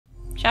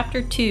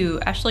Chapter 2.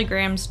 Ashley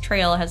Graham's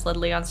trail has led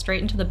Leon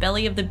straight into the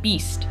belly of the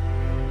beast.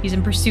 He's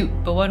in pursuit,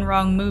 but one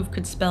wrong move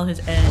could spell his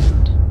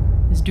end.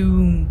 His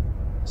doom.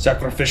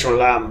 Sacrificial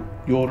lamb,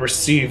 you will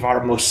receive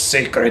our most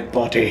sacred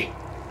body.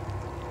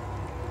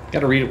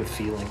 Gotta read it with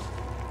feeling.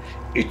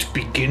 It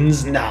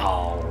begins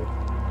now.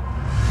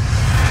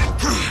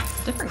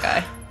 Different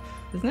guy,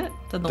 isn't it?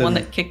 Than the one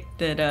that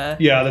kicked it,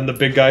 Yeah, then the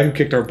big guy who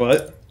kicked our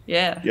butt.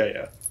 Yeah.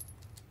 Yeah.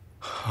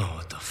 Oh,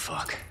 what the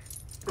fuck?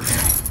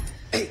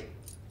 Hey,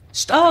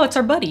 stop. Oh, it's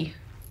our buddy.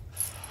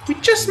 We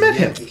just met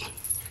him. Yankee.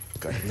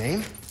 Got your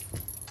name?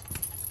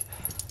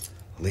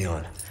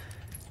 Leon.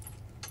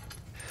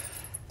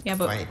 Yeah,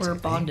 but Quiet, we're eh?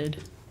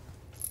 bonded.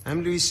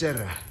 I'm Luis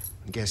Serra.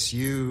 Guess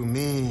you,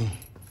 me,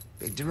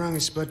 picked the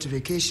wrongest spot to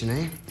vacation,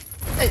 eh?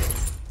 Hey,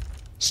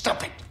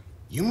 stop it.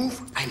 You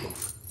move, I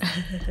move.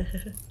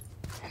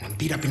 And I'm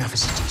beat up enough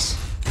as it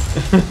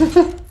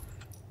is.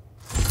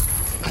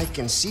 I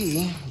can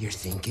see you're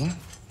thinking.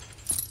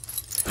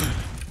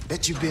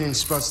 Bet you've been in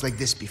spots like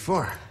this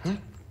before, huh?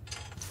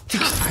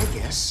 I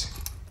guess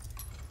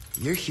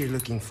you're here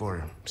looking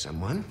for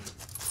someone.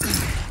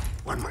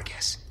 One more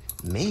guess.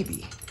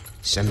 Maybe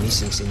some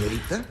missing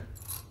señorita?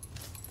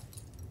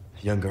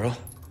 Young girl.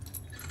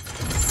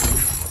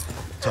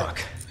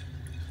 Talk.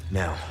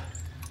 Now.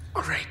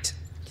 All right.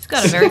 He's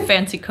got a very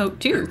fancy coat,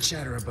 too. Heard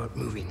chatter about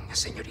moving a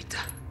señorita.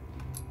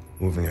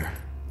 Moving her.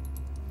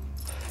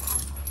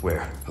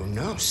 Where? Who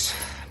knows?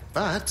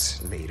 But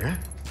later,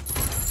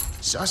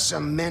 saw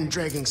some men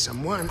dragging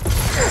someone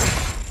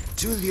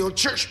to the old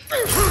church.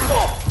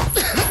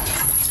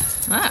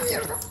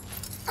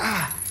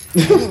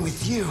 Dealing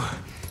with you,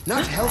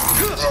 not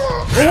healthy.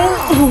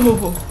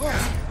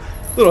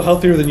 A little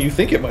healthier than you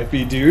think it might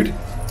be, dude.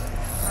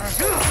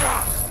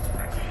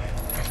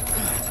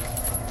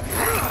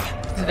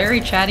 He's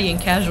very chatty and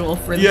casual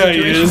for the Yeah,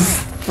 situation. he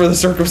is. For the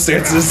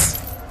circumstances.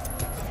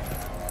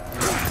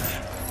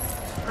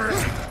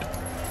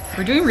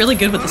 We're doing really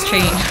good with this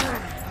change.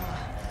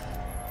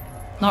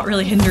 Not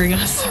really hindering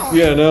us.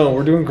 Yeah, no,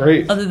 we're doing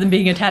great. Other than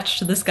being attached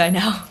to this guy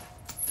now.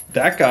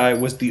 That guy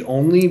was the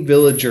only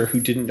villager who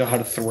didn't know how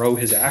to throw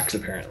his axe,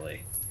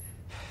 apparently.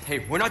 Hey,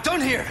 we're not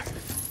done here!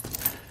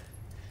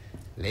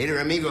 Later,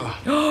 amigo.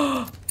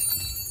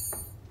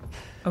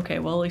 Okay,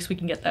 well, at least we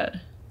can get that.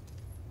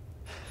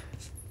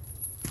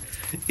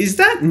 Is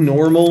that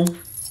normal?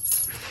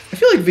 I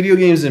feel like video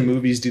games and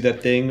movies do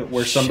that thing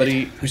where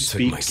somebody who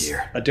Took my speaks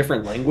gear. a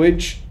different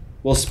language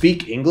will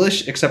speak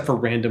English except for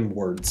random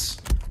words.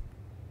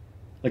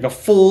 Like a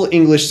full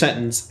English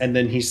sentence, and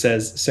then he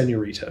says,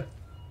 Senorita.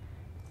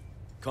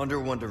 Condor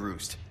 1 to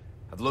roost.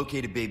 I've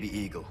located baby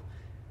eagle.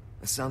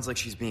 It sounds like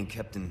she's being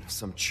kept in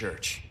some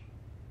church.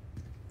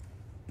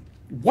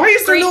 Why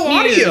is there no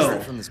Great news. audio?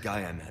 Heard from this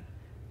guy I met.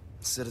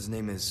 Said his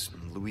name is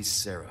Luis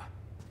Serra.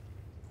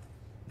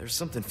 There's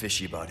something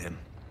fishy about him.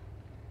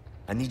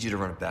 I need you to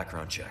run a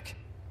background check.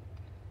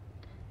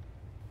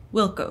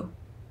 Wilco.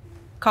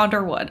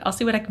 Condor 1. I'll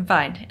see what I can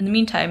find. In the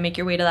meantime, make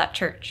your way to that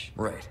church.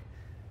 Right.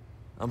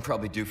 I'm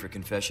probably due for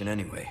confession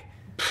anyway.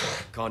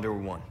 Condor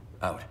 1,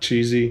 out.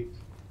 Cheesy.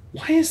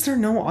 Why is there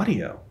no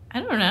audio? I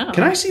don't know.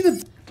 Can I see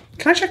the...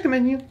 Can I check the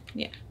menu?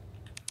 Yeah.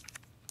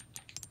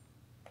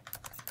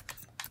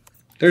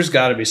 There's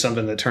gotta be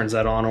something that turns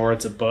that on, or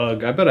it's a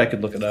bug. I bet I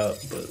could look it up,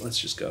 but let's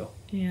just go.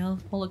 Yeah,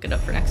 we'll look it up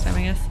for next time,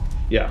 I guess.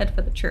 Yeah. Head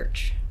for the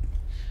church.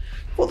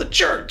 Well, the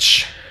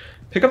church!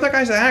 Pick up that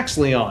guy's axe,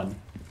 Leon.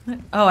 What?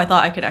 Oh, I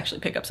thought I could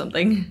actually pick up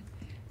something.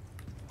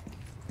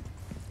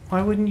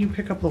 Why wouldn't you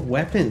pick up the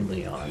weapon,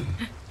 Leon?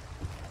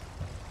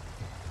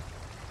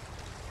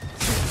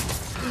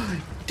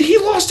 He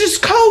lost his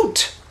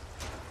coat!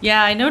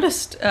 Yeah, I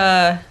noticed,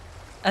 I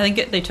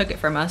think they took it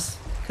from us.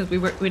 Because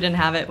we didn't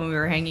have it when we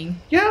were hanging.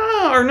 Yeah,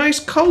 our nice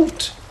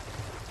coat.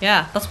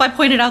 Yeah, that's why I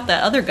pointed out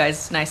that other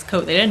guy's nice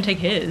coat. They didn't take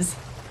his.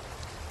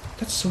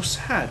 That's so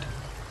sad.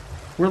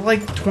 We're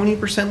like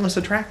 20% less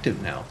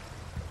attractive now.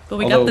 But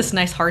we Although- got this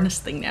nice harness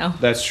thing now.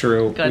 That's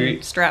true.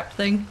 Gun strap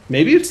thing.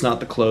 Maybe it's not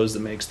the clothes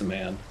that makes the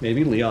man.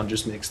 Maybe Leon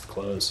just makes the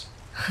clothes.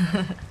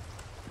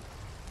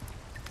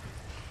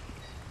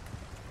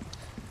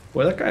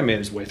 Boy, that guy made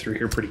his way through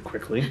here pretty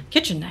quickly.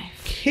 Kitchen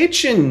knife.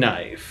 Kitchen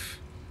knife.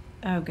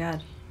 Oh,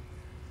 God.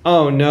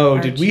 Oh no,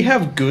 did Archie. we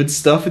have good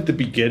stuff at the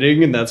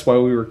beginning and that's why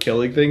we were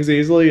killing things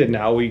easily and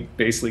now we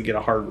basically get a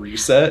hard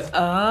reset?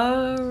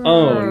 Oh.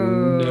 Oh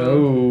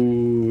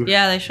no.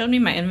 Yeah, they showed me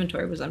my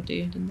inventory was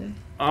empty, didn't they?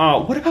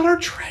 Oh, what about our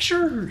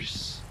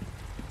treasures?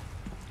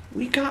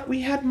 We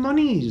had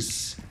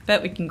monies.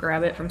 Bet we can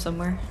grab it from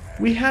somewhere.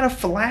 We had a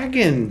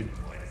flagon.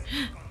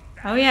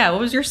 Oh, yeah. What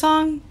was your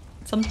song?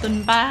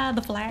 Something by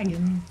the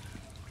flagon.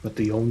 But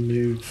the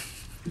only...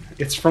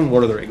 It's from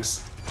Lord of the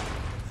Rings.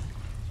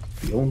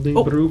 The only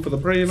Oh, brew for the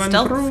brave and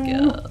Stealth true.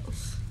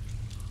 skills.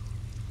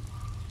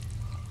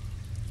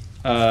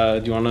 Do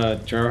you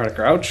remember how to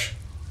crouch?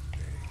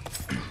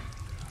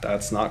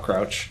 That's not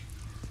crouch.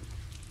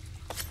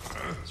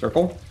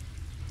 Circle.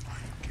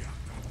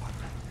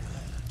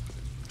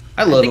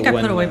 I love I think it I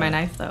when, put away my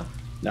knife, though.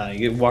 Nah,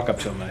 you walk up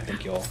to him and I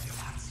think you'll...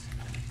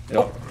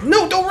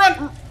 No, don't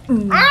run!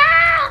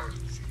 Ah!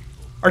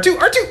 R2,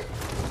 R2!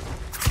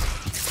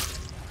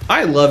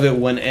 I love it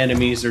when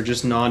enemies are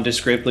just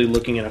nondescriptly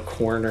looking in a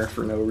corner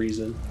for no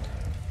reason.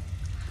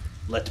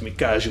 Let me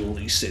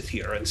casually sit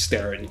here and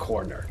stare in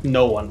corner.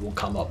 No one will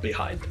come up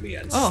behind me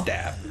and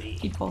stab me.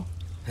 People.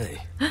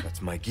 Hey,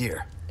 that's my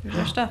gear. There's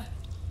our stuff.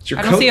 Is your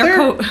I coat don't see there?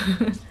 our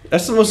coat.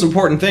 That's the most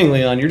important thing,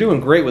 Leon. You're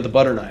doing great with the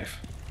butter knife.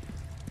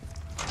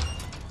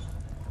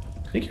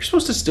 I think you're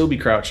supposed to still be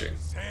crouching.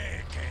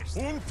 I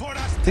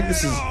think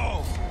this is...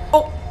 Oh!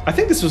 I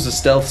think this was a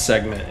stealth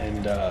segment,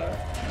 and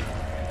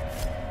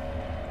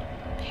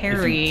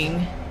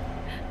Parrying.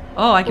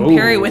 Oh, I can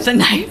parry with a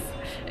knife?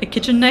 A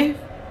kitchen knife?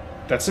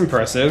 that's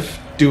impressive.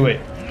 Do it.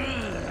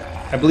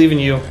 I believe in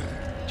you.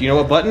 Do you know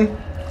what button?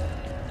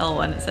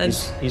 L1, it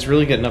says. He's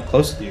really getting up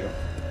close to you.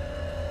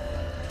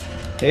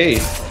 Hey.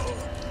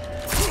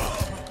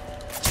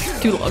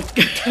 Too long.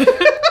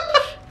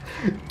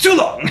 Too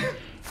long!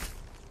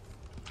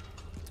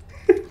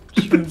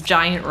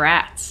 Giant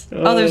rats.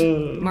 Oh, there's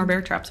more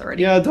bear traps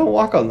already. Yeah, don't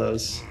walk on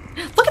those.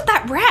 Look at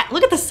that rat!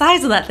 Look at the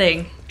size of that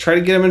thing! Try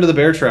to get him into the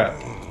bear trap.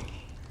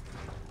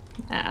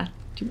 Ah,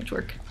 too much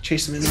work.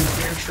 Chase him into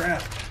the bear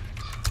trap.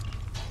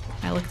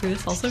 Can I look through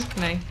this also?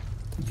 Can I?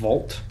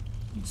 Vault?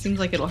 It seems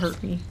like it'll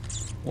hurt me.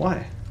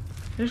 Why?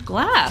 There's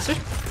glass. There's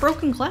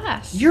broken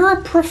glass. You're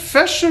a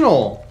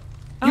professional!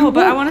 Oh,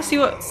 but I want to see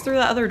what's through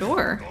that other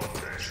door.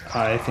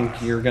 I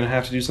think you're gonna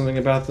have to do something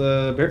about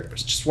the bear.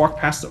 Just walk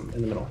past them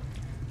in the middle.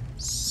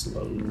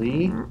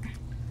 Slowly.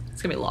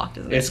 It's gonna be locked,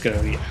 isn't it? It's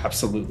gonna be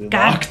absolutely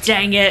God locked.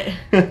 dang it!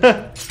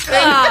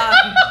 Ah.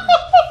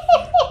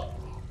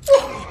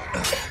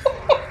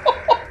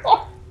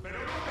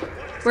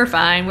 We're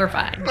fine. We're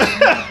fine.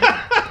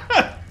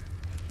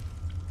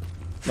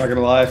 Not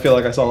gonna lie, I feel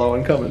like I saw that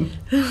one coming.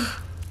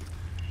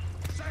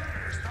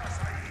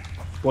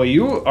 Well,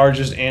 you are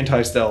just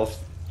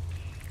anti-stealth.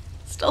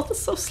 Stealth is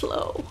so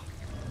slow.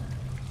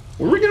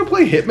 Were we gonna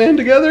play Hitman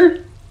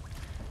together?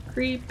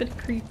 Creeping,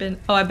 creeping.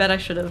 Oh, I bet I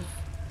should have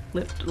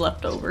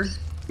left over.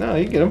 No,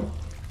 you get him.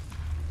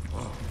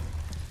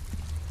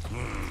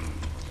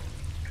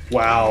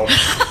 Wow.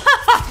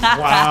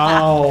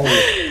 Wow.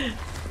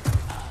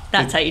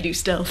 That's how you do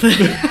stealth.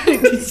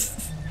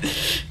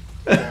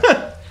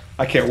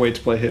 I can't wait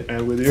to play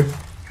Hitman with you.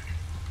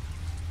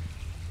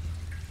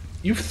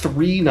 You have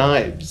 3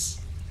 knives.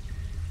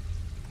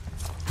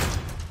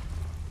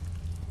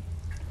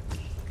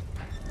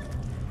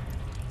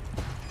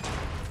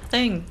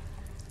 Thing.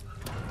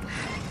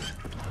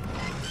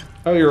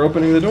 Oh, you're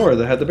opening the door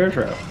that had the bear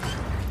trap.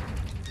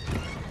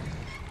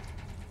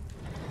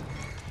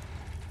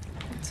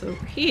 It's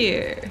over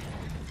here.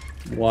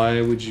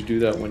 Why would you do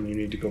that when you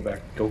need to go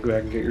back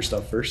and get your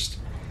stuff first?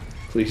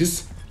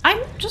 Please.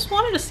 I just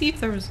wanted to see if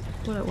there was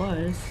what it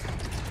was.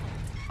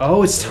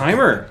 Oh, it's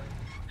timer.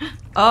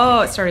 Oh,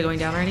 it started going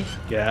down already.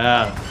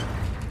 Yeah.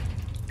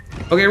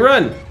 Okay,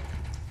 run.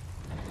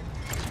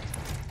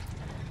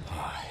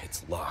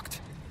 It's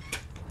locked.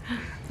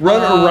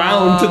 Run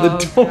around to the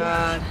door.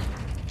 God.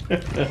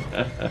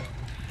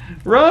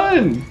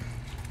 Run.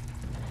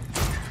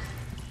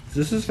 Is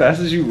this as fast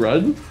as you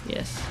run?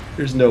 Yes.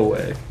 There's no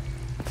way.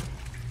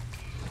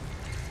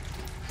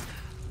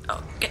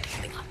 Oh, get this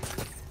thing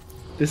off.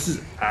 This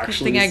is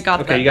actually... thing I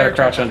got okay, that you gotta bear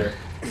crouch trap. under.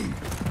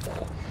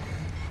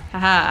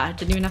 Haha, I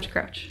didn't even have to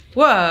crouch.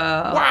 Whoa!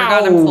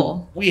 Forgot I'm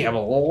full. We have a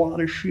lot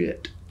of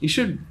shit. You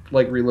should,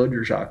 like, reload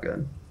your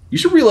shotgun. You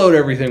should reload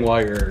everything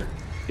while you're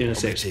in a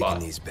safe Taking spot.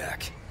 these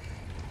back.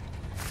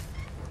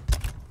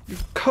 Your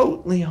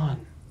coat,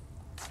 Leon.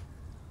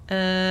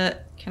 Can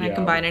I Yeah.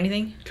 combine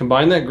anything?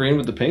 Combine that green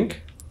with the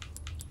pink.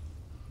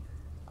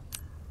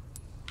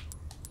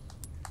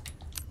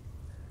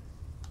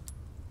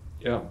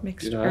 Yeah.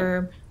 Mixed do that.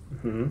 herb.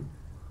 Mm-hmm.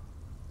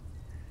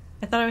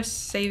 I thought I was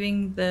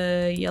saving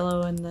the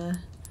yellow and the...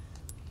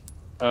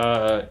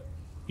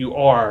 You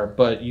are,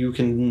 but you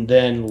can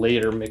then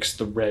later mix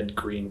the red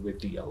green with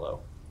the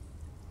yellow.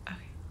 Okay.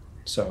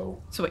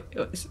 So, So wait,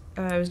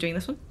 I was doing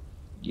this one?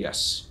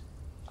 yes.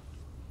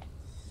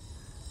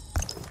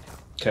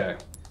 Okay.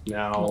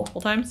 Now, Multiple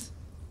times?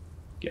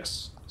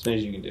 yes. As many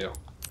as you can do.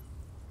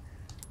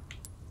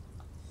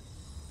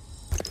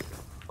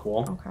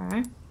 Cool.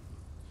 Okay.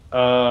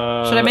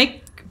 Should Should I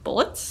make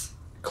bullets?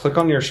 Click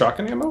on your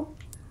shotgun ammo.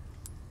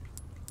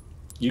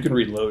 You can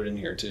reload in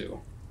here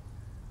too.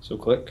 So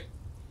click.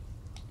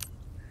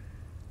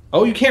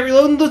 Oh, you can't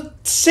reload in the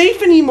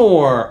safe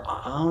anymore.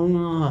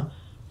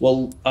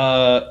 Well,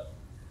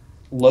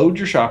 load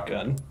your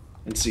shotgun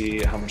and see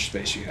how much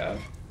space you have.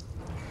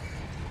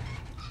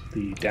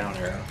 The down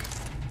arrow.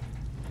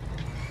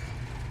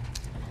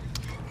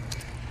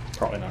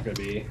 Probably not going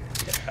to be.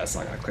 Yeah, that's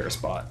not going to clear a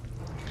spot.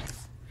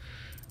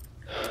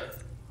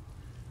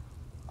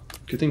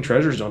 Good thing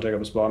treasures don't take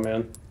up a spot,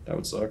 man. That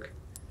would suck.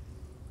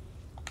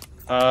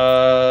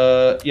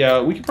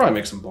 Yeah, we could probably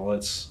make some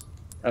bullets.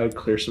 I would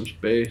clear some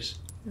space.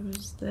 It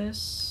was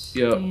this.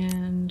 Yep.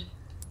 And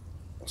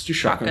Let's do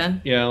shotgun.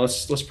 Shotgun. Yeah,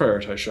 let's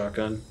prioritize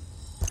shotgun.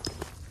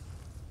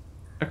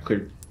 I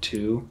cleared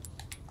 2.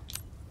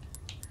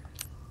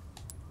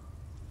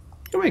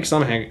 You'll make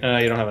some hang.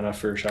 You don't have enough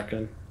for a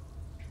shotgun.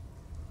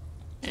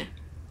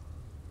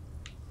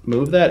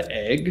 Move that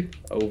egg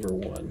over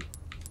one.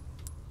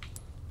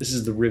 This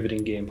is the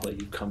riveting gameplay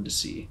you've come to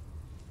see.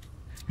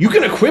 You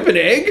can equip an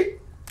egg?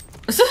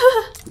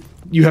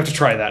 You have to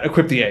try that.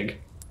 Equip the egg.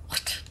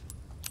 What?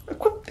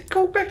 Equip.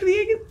 Go back to the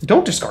egg.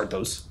 Don't discard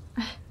those.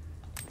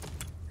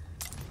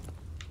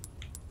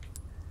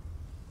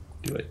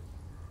 Do it.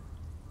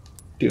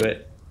 Do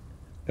it.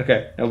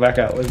 Okay, now back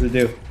out. What does it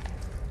do?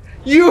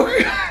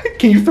 You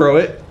can you throw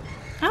it?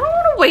 I don't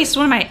want to waste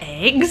one of my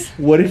eggs.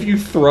 What if you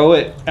throw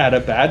it at a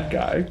bad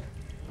guy?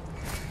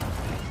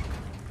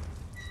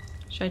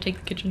 Should I take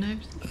the kitchen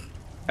knives?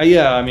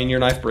 Yeah, I mean your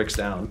knife breaks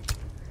down.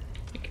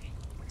 Okay.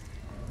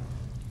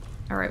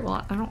 Alright,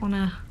 well, I don't want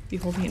to be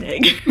holding an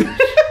egg.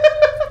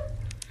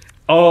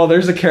 Oh,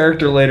 there's a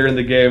character later in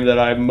the game that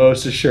I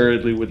most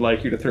assuredly would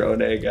like you to throw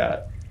an egg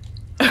at.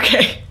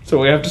 Okay. So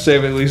we have to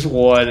save at least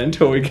one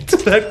until we get to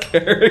that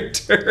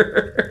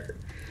character.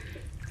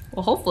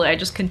 Well, hopefully I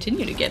just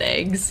continue to get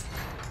eggs.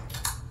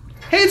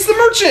 Hey, it's the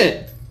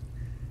merchant!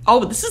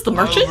 Oh, but this is the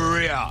merchant? Over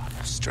here,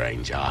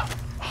 stranger.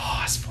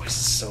 Oh, his voice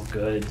is so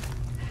good.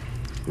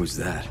 Who's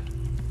that?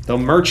 The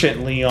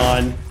merchant,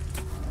 Leon.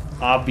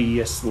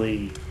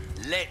 Obviously.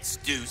 Let's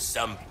do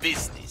some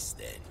business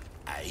then,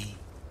 eh?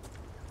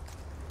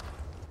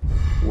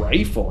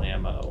 Rifle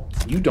ammo.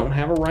 You don't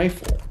have a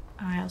rifle.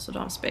 I also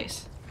don't have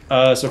space.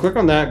 So click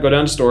on that, go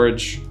down to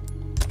storage.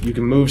 You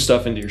can move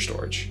stuff into your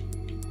storage.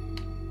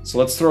 So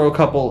let's throw a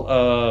couple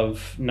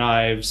of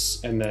knives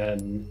and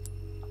then...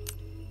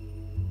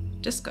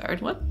 Discard,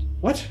 what?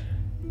 What?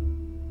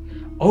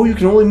 Oh, you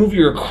can only move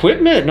your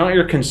equipment, not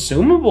your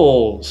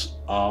consumables.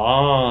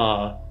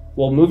 Ah.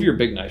 Well, move your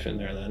big knife in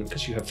there then,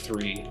 because you have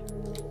 3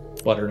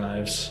 butter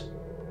knives.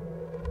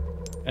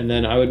 And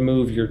then I would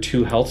move your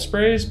 2 health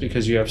sprays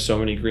because you have so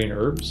many green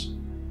herbs.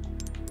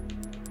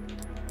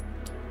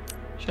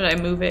 Should I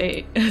move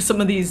some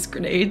of these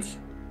grenades?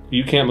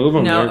 You can't move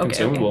them, No, they're okay,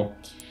 consumable.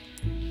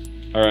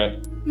 Alright.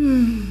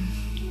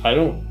 I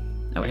don't...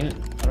 Oh, wait. Man,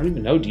 I don't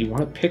even know. Do you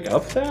want to pick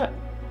up that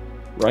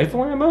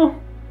rifle ammo?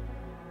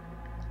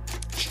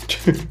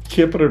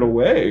 Can't put it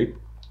away.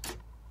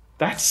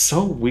 That's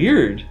so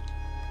weird.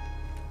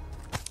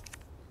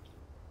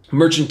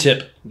 Merchant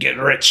tip. Get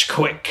rich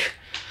quick.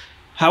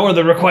 How are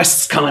the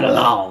requests coming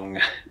along?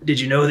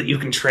 Did you know that you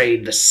can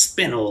trade the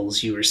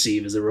spinels you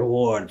receive as a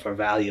reward for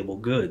valuable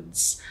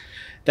goods?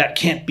 That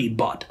can't be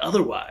bought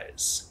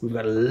otherwise. We've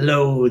got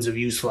loads of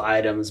useful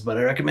items, but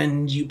I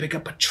recommend you pick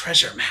up a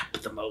treasure map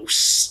the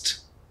most.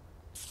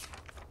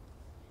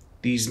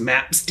 These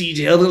maps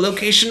detail the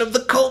location of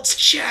the cult's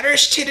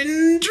cherished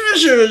hidden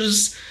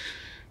treasures.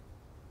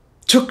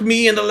 Took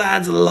me and the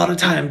lads a lot of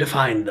time to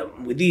find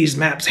them. With these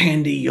maps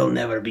handy, you'll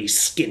never be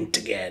skint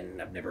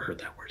again. I've never heard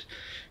that word.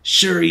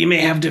 Sure, you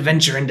may have to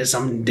venture into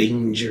some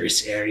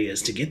dangerous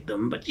areas to get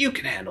them, but you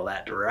can handle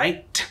that,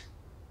 right?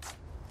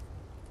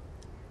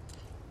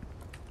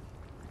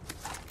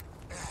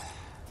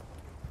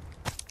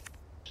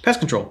 Pest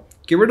control.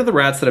 Get rid of the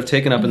rats that have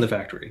taken up in the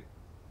factory.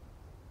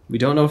 We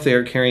don't know if they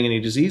are carrying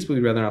any disease, but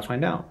we'd rather not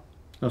find out.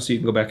 Oh, so you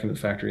can go back into the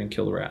factory and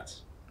kill the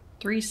rats.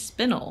 3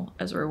 spinel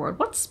as a reward.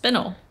 What's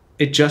spinel?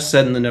 It just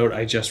said in the note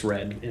I just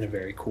read in a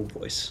very cool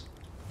voice.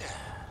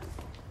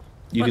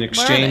 You can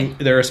exchange...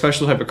 They're a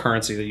special type of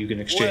currency that you can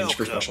exchange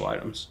for special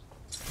items.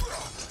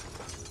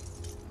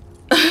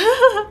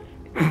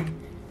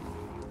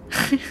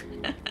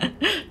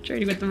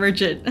 Trading with the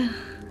merchant.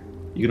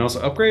 You can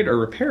also upgrade or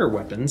repair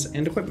weapons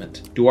and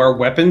equipment. Do our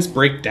weapons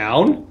break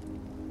down?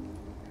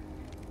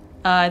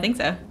 I think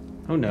so.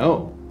 Oh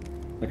no.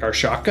 Like our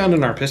shotgun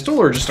and our pistol,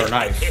 or just our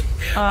knife?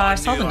 I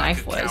saw the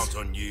knife was. Count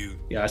on you.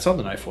 Yeah, I saw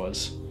the knife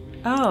was.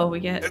 Oh,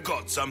 we get... I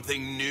got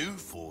something new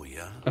for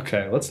you.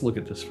 Okay, let's look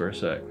at this for a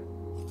sec.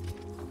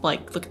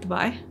 Like, look at the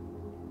buy?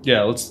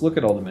 Yeah, let's look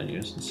at all the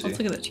menus and see. Let's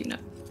look at the tuna.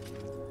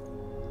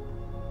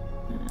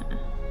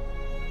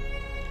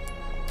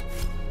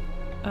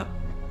 Oh,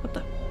 what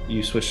the...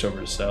 You switched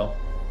over to sell.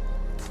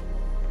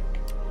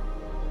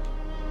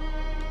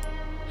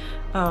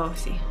 Oh, I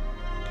see.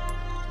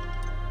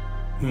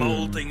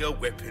 Molding a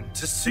weapon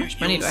to suit How much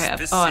money your do I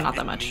have? Oh, specific not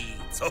that much.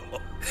 needs. Oh,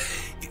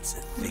 it's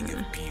a thing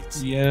of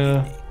beauty.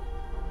 Yeah.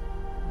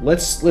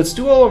 Let's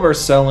do all of our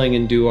selling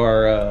and do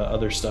our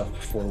other stuff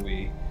before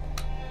we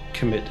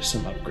commit to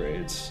some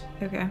upgrades.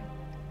 Okay.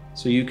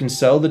 So you can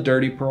sell the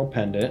dirty pearl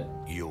pendant.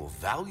 Your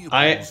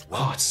valuables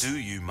won't do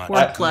you much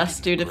Worth good less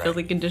in due to the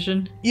filthy grave.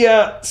 condition.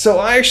 Yeah, so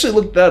I actually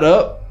looked that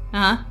up.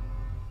 Uh-huh.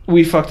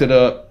 We fucked it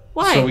up.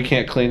 Why? So we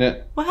can't clean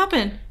it. What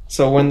happened?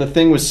 So when the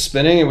thing was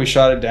spinning and we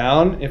shot it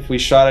down, if we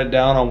shot it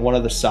down on one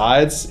of the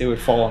sides, it would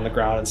fall on the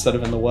ground instead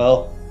of in the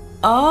well.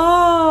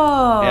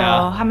 Oh.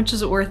 Yeah. How much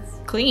is it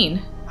worth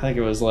clean? I think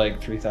it was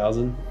like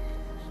 3,000.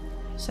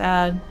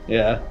 Sad.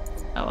 Yeah.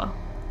 Oh well.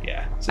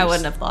 Yeah. I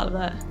wouldn't have thought of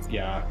that.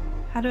 Yeah.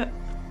 How do I...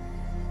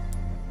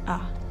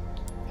 Ah.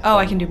 Oh,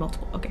 I can do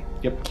multiple. Okay.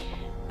 Yep.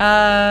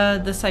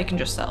 This I can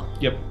just sell.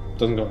 Yep.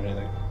 Doesn't go in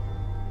anything.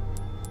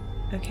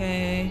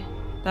 Okay.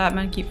 That I'm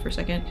gonna keep for a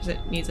second because it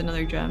needs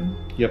another gem.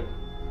 Yep.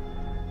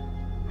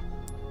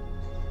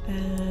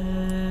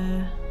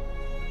 Uh...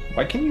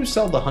 Why can't you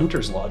sell the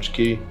Hunter's Lodge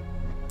key?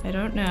 I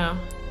don't know.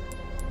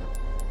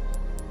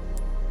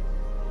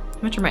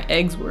 How much are my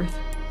eggs worth?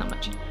 Not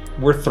much.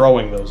 We're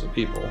throwing those at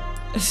people.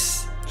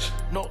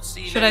 Not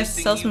seen Should I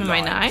anything sell some you of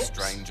my like, knives?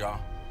 stranger.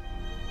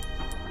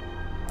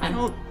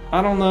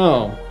 I don't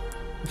know.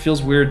 It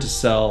feels weird to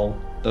sell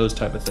those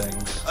type of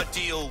things. A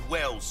deal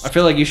well. I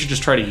feel like you should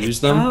just try to use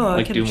them, Oh, I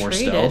like could do have more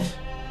traded. stealth.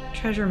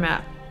 Treasure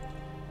map.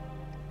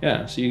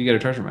 Yeah, so you can get a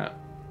treasure map.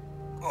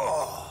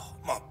 Oh,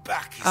 my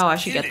back is Oh, I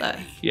should get killing that.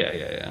 me.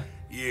 Yeah.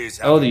 Years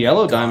Oh, the having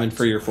yellow guns diamond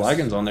for your I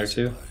flagons on there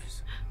too.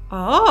 suppose.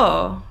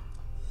 Oh.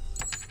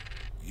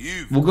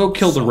 You've We'll go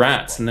kill the solved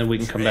rats and then we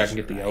can my come back and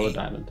get the treasure, yellow eh?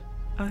 diamond.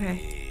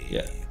 Okay.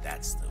 Yeah.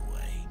 That's the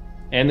way.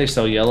 And they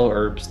sell yellow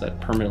herbs that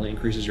permanently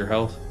increases your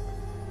health.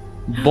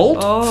 Bolt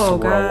Oh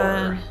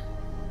thrower. god.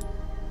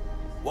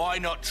 Why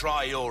not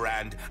try your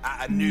hand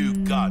at a new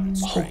gun?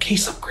 Oh, stranger?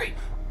 case upgrade.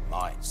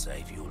 Might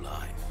save your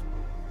life.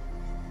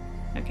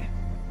 Okay.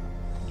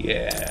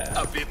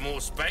 Yeah. A bit more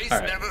space All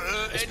right. never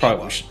hurt That's anyone. probably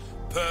what we should-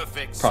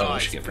 Perfect probably what we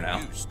size should get for now.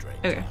 you, stranger.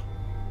 Okay.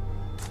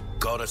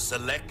 Got a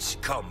select,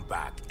 come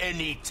back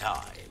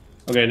anytime.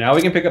 Okay, now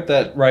we can pick up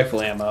that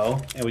rifle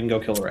ammo and we can go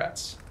kill the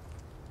rats.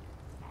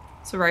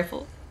 So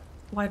rifle.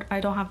 Why I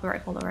don't have the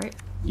rifle though, right?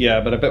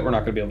 Yeah, but I bet we're not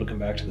going to be able to come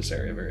back to this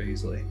area very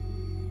easily.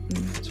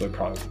 So we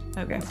probably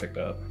Okay. want to pick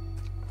that up.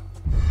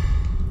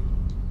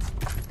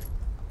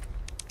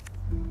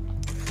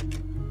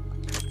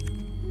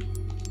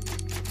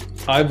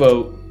 I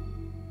vote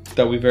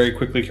that we very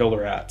quickly kill the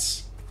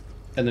rats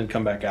and then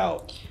come back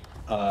out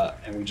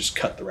and we just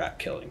cut the rat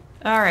killing.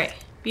 Alright.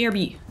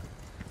 BRB.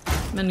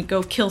 I'm gonna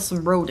go kill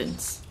some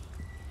rodents.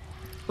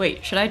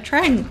 Wait, should I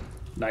try and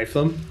Knife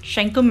them?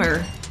 shank them or...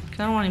 'cause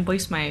I don't want to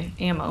waste my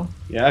ammo.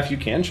 Yeah, if you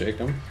can shake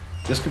them.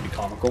 This could be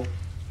comical.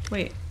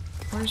 Wait.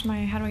 Where's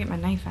my... how do I get my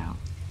knife out?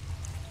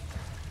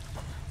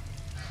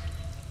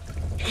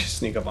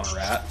 Sneak up on a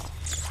rat.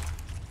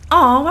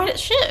 Oh, why did it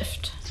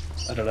shift?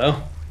 I don't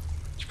know.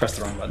 Just press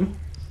the wrong button.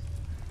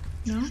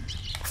 No?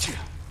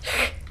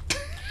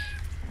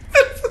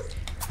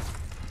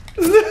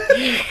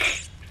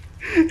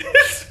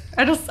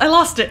 I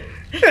lost it.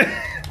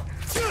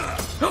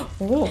 Oh.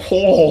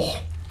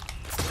 Oh,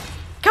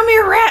 Come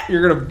here, rat!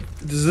 you're gonna.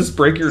 Does this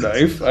break your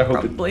knife? I hope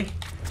Probably.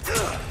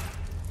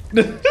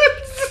 it.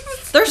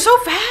 They're so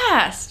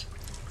fast!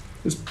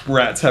 This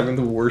rat's having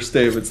the worst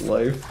day of its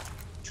life.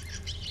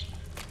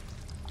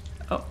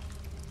 Oh.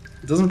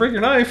 It doesn't break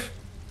your knife.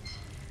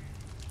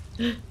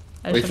 I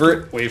Wait just for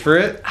have it. Wait for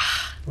it.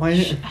 Why?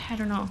 to- I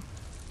don't know.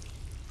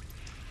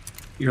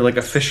 You're like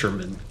a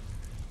fisherman.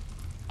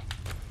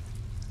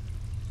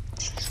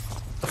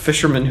 A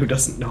fisherman who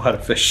doesn't know how to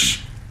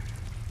fish.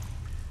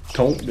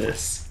 Don't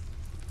miss.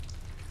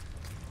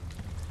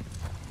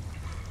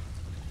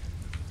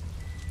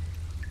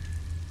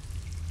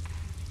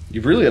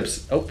 You've really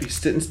oh, he's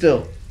sitting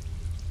still.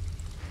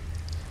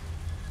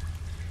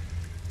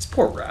 This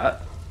poor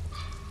rat.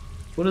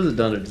 What has it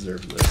done to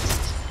deserve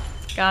this?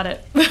 Got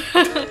it.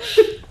 I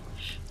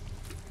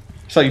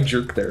saw you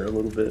jerk there a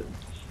little bit.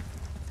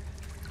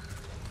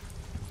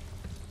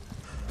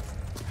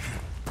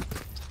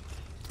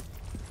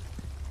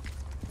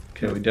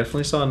 Okay, we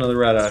definitely saw another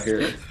rat out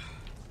here.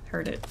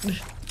 Heard it.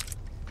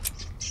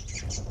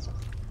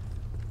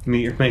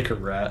 Meet your maker,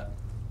 rat.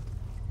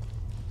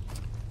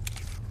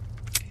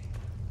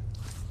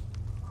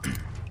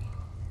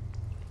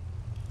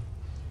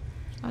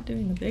 Not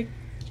doing the big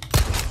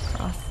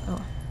cross.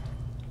 Oh.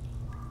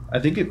 I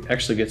think it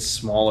actually gets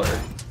smaller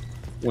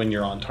when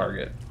you're on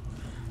target.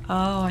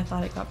 Oh, I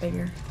thought it got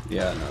bigger.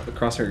 Yeah, no, the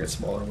crosshair gets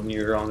smaller when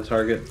you're on the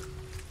target.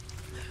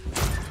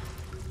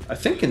 I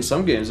think in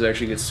some games it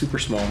actually gets super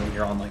small when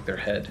you're on like their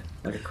head,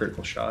 like a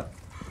critical shot.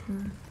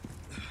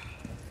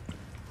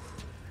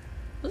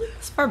 Was it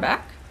this far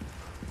back?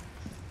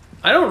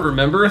 I don't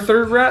remember a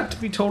third rat, to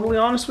be totally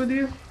honest with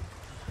you.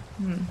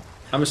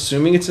 I'm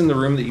assuming it's in the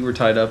room that you were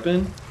tied up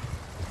in.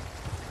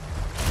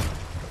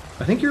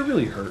 I think you're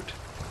really hurt.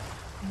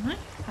 Am I?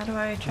 How do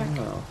I check?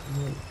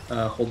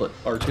 Oh. Hold it.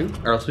 R2?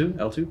 L2?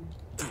 L2?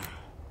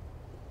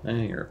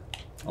 And you're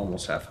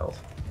almost half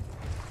health.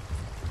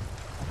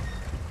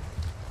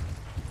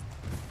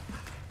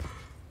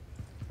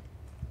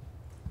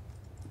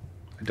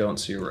 I don't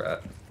see a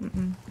rat.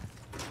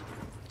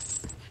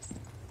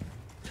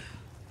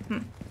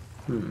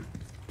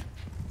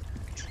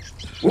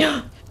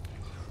 Whoa.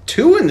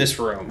 Two in this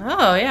room.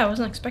 Oh, yeah, I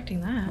wasn't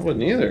expecting that. I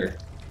wouldn't either.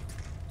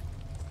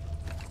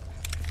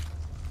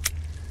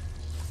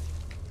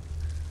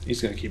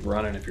 He's gonna keep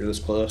running if you're this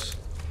close.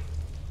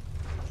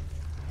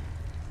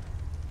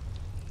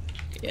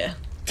 Yeah.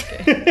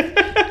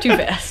 Okay. Too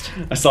fast.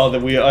 I saw the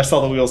wheel. I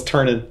saw the wheels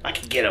turning. I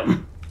can get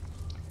him.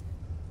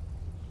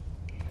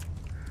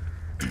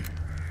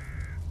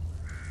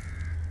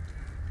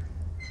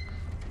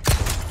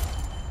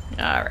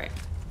 All right.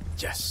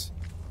 Yes.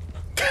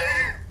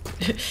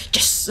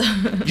 Yes.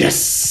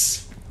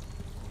 Yes.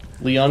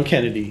 Leon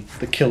Kennedy,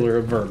 the killer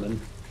of vermin.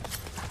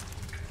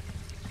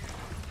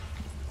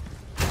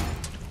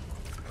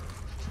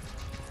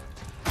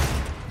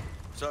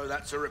 So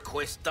that's a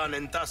request done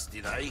and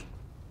dusted, eh?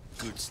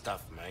 Good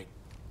stuff, mate.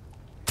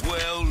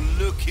 Well,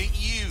 look at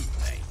you,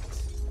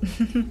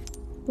 mate.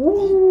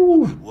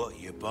 Woo! What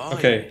you buying?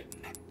 Okay.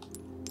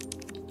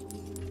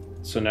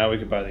 So now we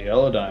can buy the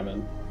yellow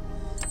diamond.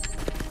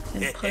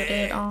 And put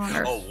it on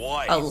our,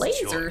 wise a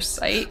laser choice.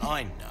 sight.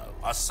 I know,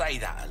 I say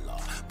that a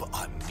lot, but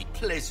I mean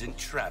pleasant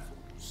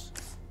travels.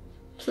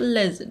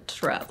 Pleasant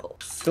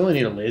travels. Still only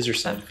need a laser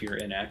sight if you're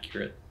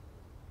inaccurate.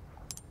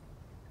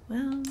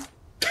 Well...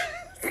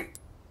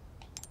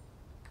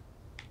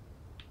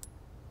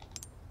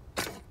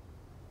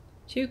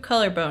 2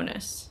 color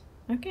bonus.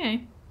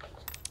 Okay.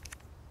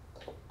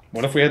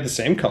 What if we had the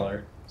same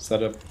color? Is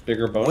that a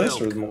bigger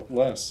bonus or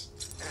less?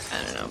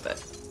 I don't know,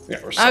 but... Yeah,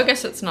 we're I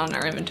guess it's not in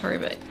our inventory,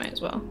 but might as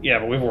well. Yeah,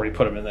 but we've already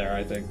put them in there,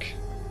 I think.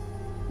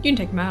 You can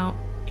take them out.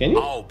 Can you?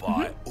 I'll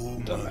buy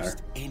Doesn't matter.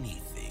 almost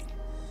anything.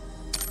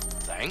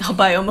 Thanks. I'll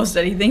buy almost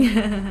anything.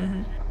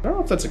 I don't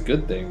know if that's a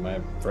good thing,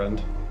 my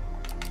friend.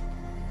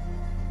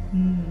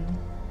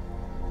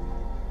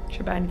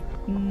 Should buy...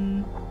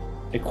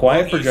 A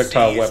quiet What you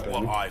projectile see is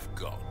weapon, what I've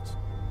got.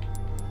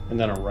 and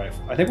then a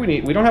rifle. I think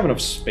we don't have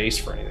enough space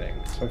for anything,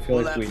 so I feel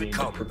We'll like we have to need to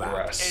come back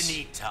progress.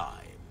 any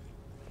time.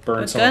 Burn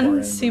But some of our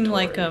guns seem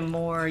like a inventory.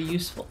 more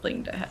useful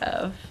thing to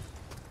have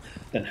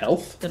Than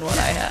health? than what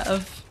I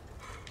have.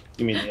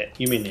 You mean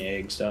the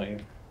eggs, don't you?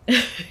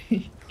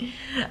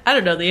 I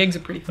don't know, the eggs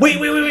are pretty fun.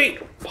 Wait!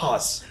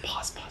 Pause.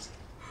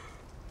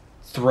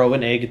 Throw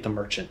an egg at the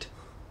merchant.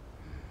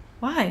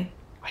 Why?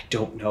 I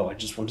don't know. I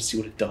just want to see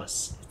what it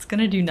does. It's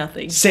gonna do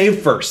nothing.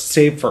 Save first.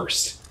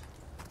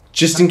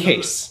 Just in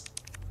case.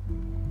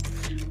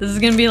 This is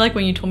gonna be like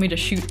when you told me to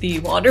shoot the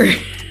water.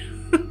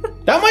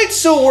 That might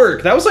still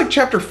work. That was like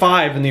chapter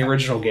 5 in the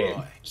original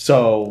game.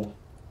 So,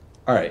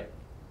 alright.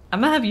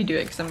 I'm gonna have you do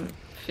it because I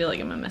feel like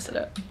I'm gonna mess it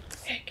up.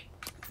 Egg.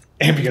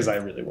 And because I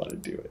really want to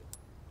do it.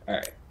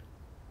 Alright.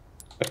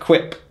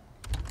 Equip.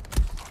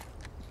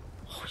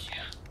 Oh,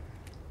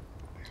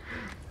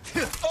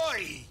 yeah.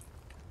 Oi!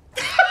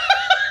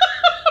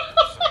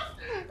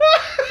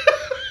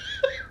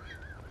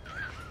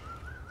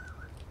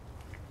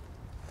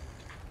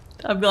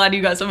 I'm glad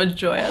you got so much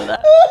joy out of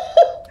that.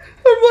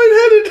 I'm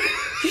lightheaded.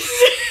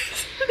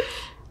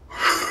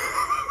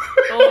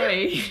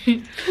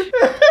 Boy.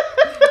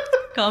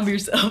 Calm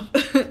yourself.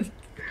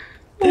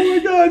 Oh my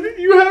god,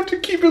 you have to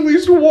keep at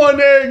least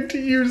one egg to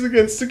use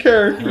against a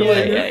character.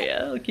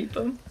 Yeah, I'll keep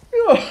them.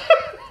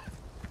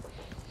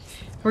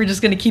 We're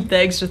just gonna keep the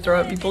eggs to throw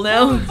at people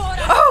now.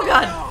 Oh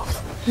god!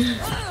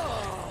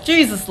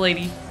 Jesus,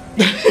 lady.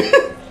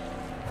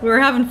 We were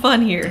having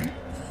fun here.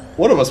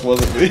 One of us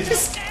was at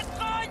least.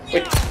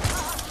 Wait.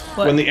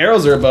 What? When the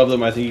arrows are above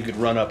them, I think you could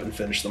run up and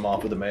finish them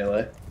off with a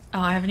melee. Oh,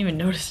 I haven't even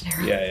noticed an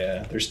arrow.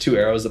 Yeah. There's 2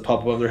 arrows that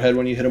pop above their head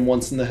when you hit them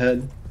once in the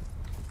head.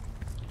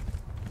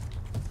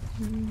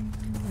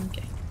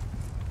 Okay.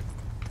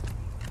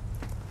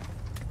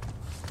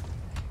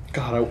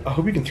 God, I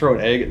hope you can throw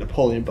an egg at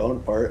Napoleon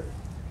Bonaparte.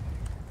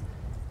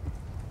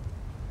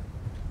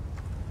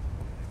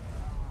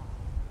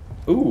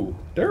 Ooh,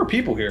 there are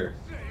people here.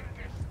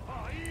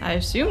 I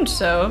assumed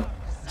so.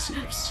 I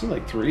see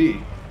like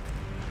 3.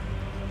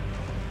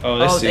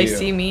 Oh, They you.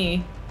 see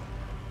me.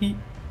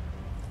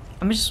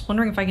 I'm just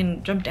wondering if I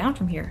can jump down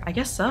from here. I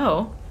guess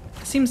so.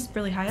 It seems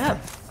really high up.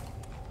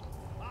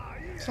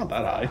 It's not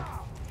that high.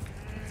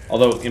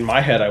 Although, in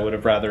my head, I would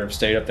have rather have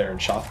stayed up there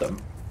and shot them.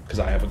 Because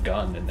I have a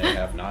gun and they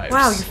have knives.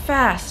 Wow, you're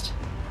fast.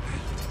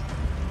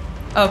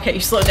 Okay,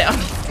 you slow down.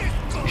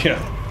 Yeah.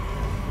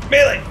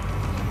 Melee!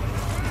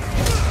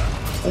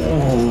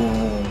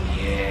 Oh,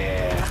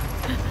 yeah.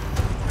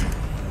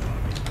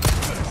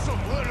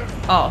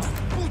 Oh.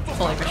 It's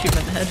only if I shoot him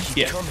in the head.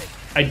 Yeah.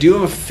 I do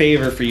have a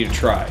favor for you to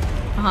try.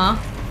 Uh-huh.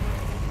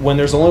 When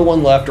there's only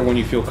one left or when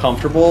you feel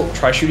comfortable,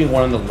 try shooting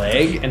one in the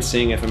leg and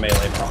seeing if a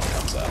melee prompt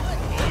comes up.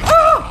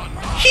 Oh!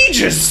 He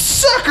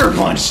just sucker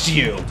punched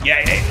you!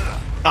 Yeah.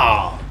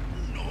 Oh.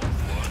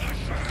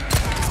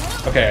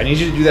 Okay, I need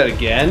you to do that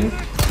again,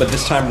 but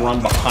this time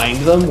run behind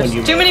them when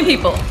you Too many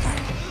people.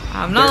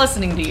 I'm not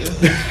listening to you.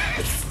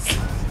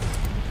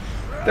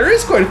 There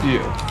is quite a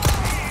few.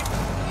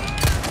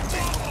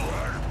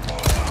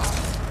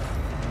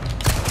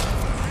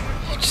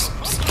 Just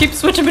keep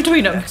switching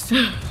between them.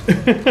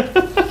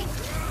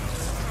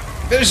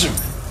 Finish him.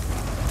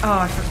 Oh,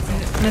 I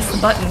missed the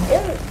button.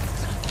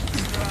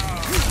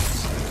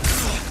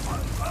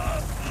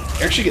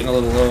 You're actually getting a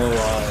little low.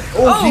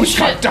 Oh, he's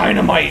got shit.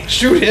 dynamite.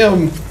 Shoot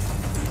him.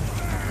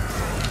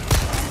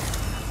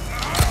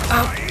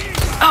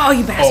 Oh,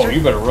 you bastard. Oh,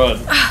 you better run.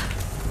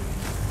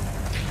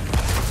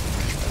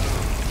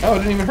 Oh, it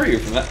didn't even hurt you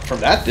from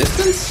that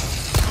distance?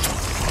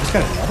 He's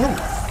got another one.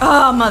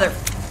 Oh, mother.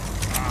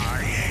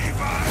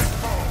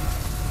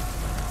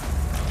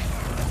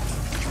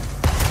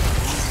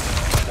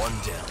 One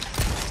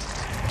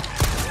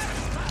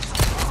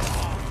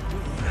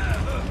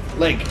down.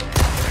 Leg.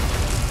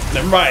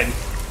 Never mind.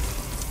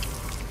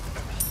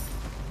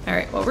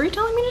 Alright, what were you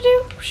telling me to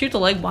do? Shoot the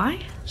leg? Why?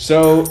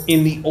 So,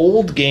 in the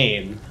old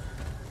game,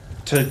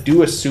 to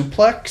do a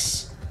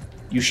suplex,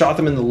 you shot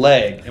them in the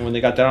leg, and when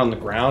they got down on the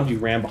ground, you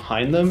ran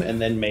behind them and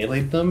then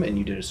meleeed them, and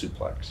you did a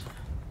suplex.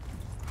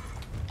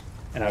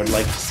 And I would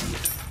like to see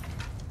it.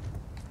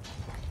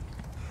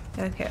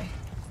 Okay.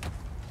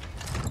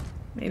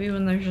 Maybe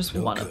when there's just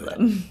No one good. of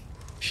them.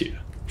 Yeah,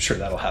 I'm sure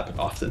that'll happen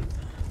often.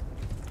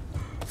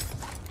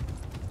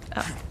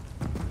 Oh.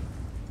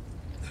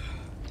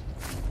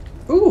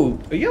 Ooh,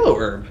 a yellow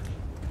herb.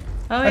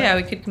 Oh yeah,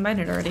 we could combine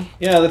it already.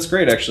 Yeah, that's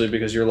great actually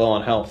because you're low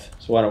on health.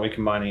 So why don't we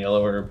combine a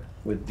yellow herb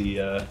with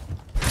the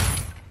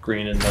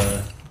green and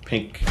the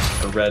pink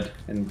or red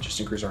and just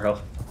increase our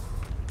health?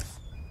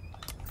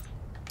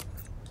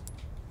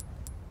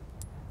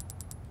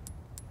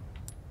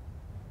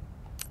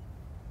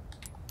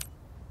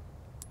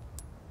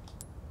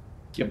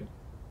 Yep.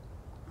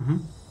 Mm-hmm.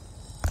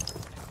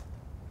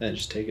 Then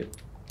just take it.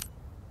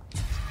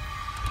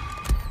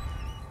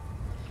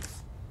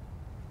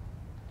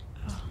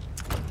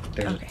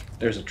 Okay.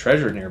 There's a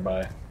treasure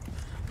nearby.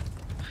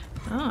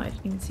 Oh, I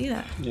didn't even see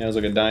that. Yeah, there's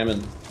like a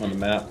diamond on the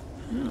map.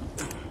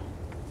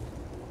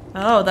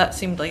 Oh, that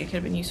seemed like it could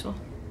have been useful.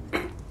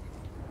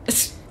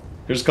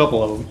 There's a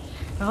couple of them.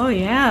 Oh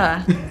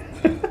yeah.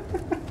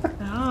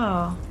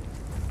 Oh.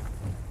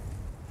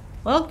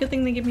 Well, good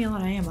thing they give me a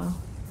lot of ammo.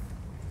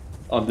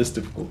 On this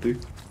difficulty.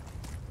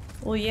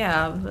 Well,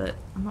 yeah, but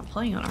I'm not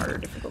playing on a harder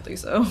difficulty,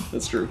 so.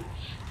 That's true.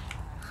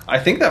 I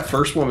think that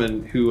first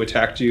woman who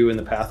attacked you in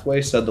the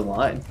pathway said the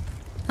line.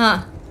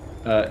 Huh.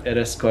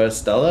 Eres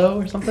Costello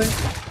or something?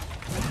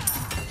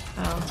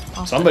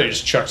 Oh. Somebody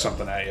just chucked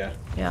something at you.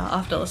 Yeah, I'll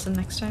have to listen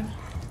next time.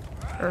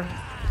 Or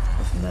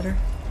listen better.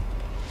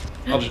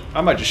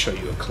 I might just show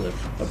you a clip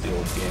of the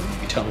old game.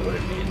 You tell me what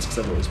it means, because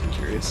I've always been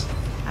curious.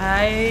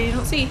 I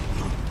don't see.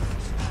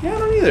 Yeah, I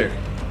don't either.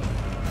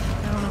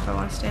 I don't know if I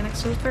want to stand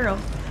next to this barrel.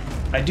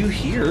 I do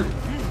hear.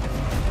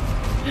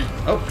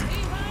 Oh.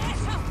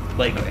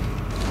 Like,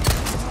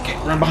 okay,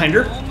 run behind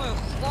her.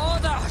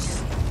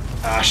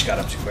 Ah, she got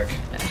up too quick.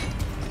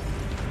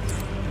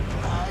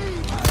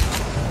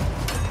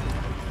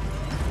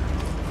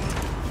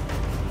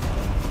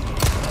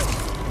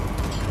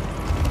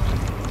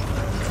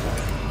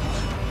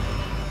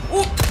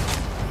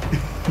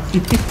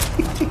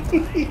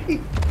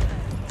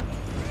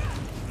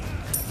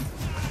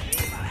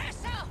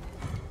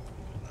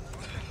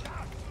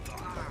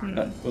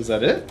 Was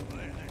that it?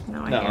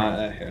 No, I No, hear.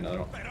 I hear another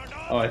one.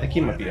 Oh, I think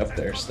he might be up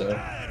there still.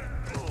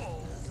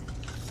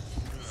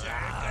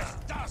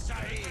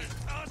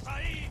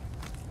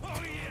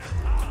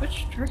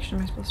 Which direction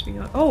am I supposed to be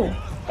going? Oh!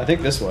 I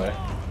think this way.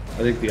 I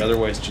think the other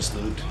way is just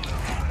loot.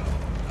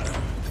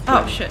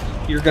 Oh, shit.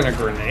 You're gonna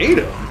grenade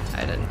him?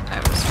 I didn't. I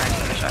was trying to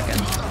get a shotgun.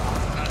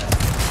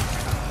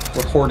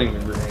 We're hoarding the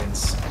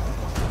grenades.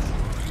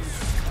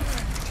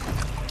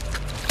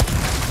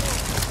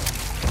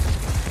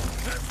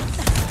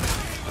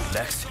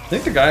 Next. I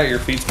think the guy at your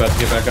feet's about to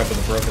get back up with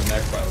a broken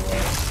neck, by the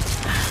way.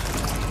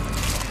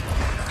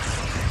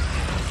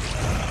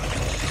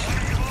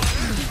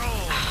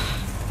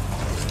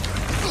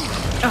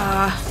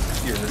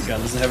 Your gun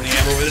doesn't have any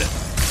ammo with it.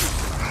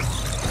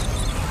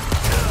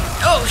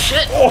 Oh,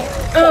 shit!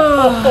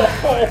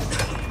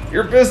 Oh.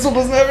 Your pistol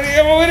doesn't have any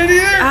ammo in it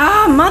either!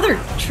 Ah, mother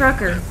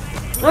trucker!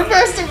 Run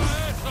past him!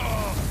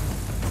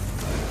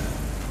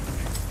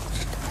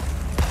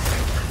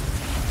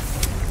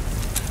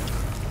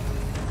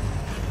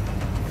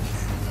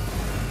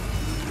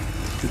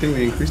 Good thing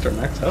we increased our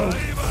max health.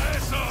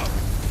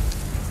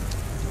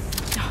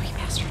 Oh, you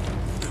bastard.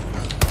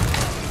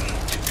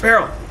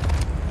 Barrel!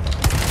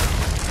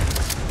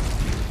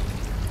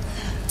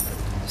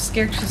 I'm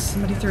scared because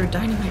somebody threw a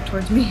dynamite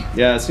towards me.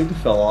 Yeah, it seemed to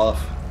fell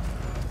off.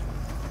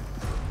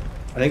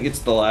 I think it's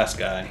the last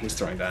guy. He's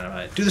throwing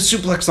dynamite. Do the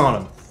suplex on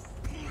him.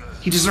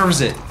 He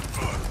deserves it.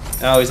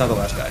 No, he's not the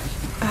last guy.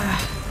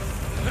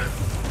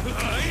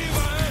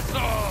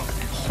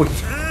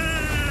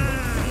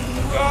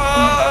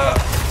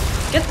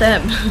 Get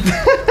them!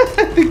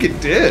 I think it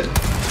did.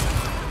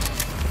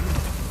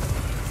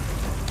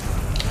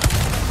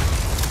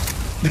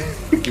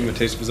 Give him a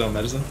taste of his own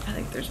medicine. I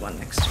think there's one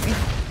next to me.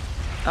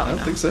 Oh, I don't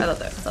no. think so. I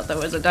thought that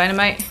was a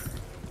dynamite.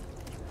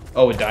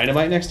 Oh, a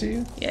dynamite next to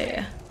you?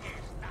 Yeah.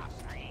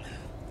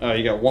 Oh,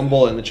 you got one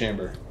bullet in the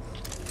chamber.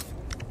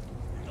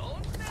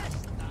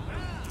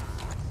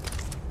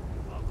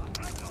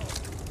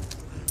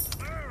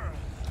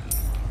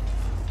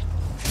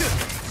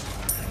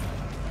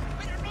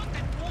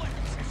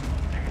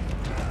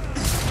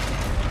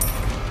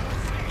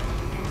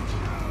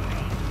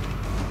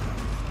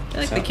 I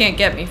feel like they can't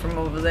get me from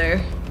over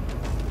there.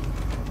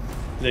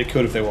 They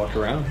could if they walked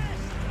around.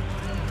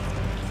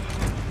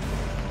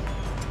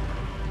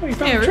 Oh, you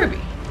found Hey, the treasure.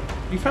 Ruby.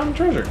 You found the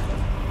treasure.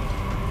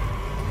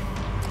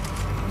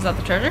 Is that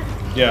the treasure?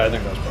 Yeah, I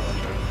think that's probably the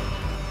treasure.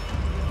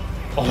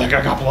 Oh, that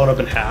guy got blown up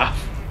in half.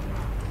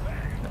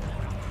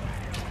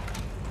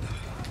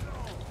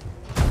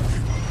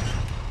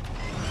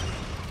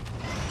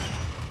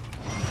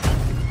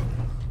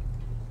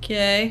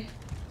 Okay.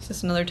 Is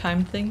this another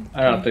time thing?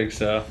 I don't think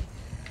so.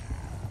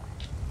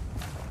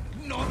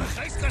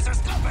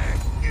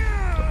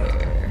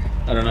 Where?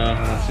 I don't know.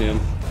 I don't see him.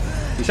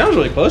 He sounds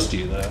really close to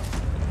you, though.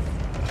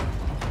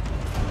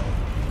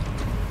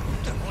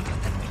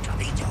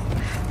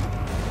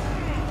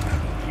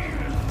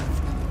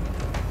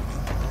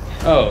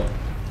 Oh.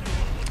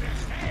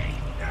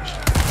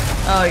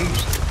 Oh, you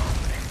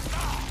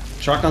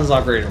Shotgun's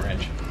not great in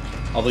range.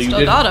 Although you still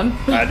did. got him.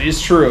 That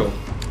is true.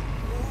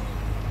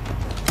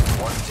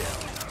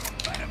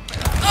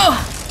 Oh!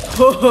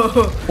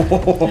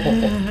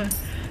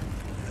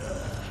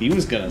 He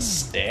was gonna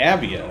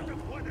stab you.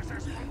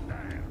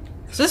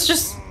 So this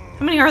just...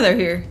 How many are there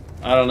here?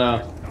 I don't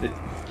know.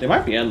 They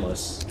might be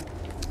endless.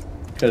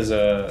 Because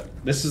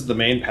this is the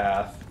main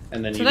path,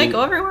 and then Did I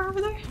go everywhere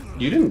over there?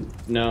 You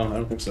didn't? No, I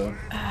don't think so.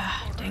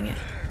 Ah, dang it.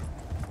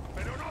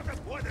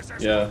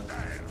 Yeah.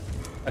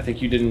 I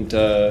think you didn't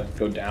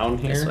go down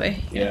here. This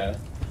way? Yeah.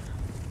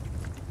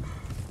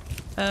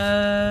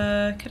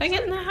 Could I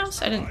get in the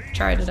house? I didn't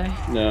try, did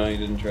I? No, you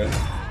didn't try.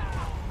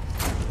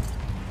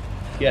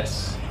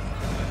 Yes.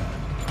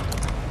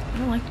 I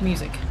don't like the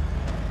music.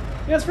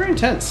 Yeah, it's very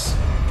intense.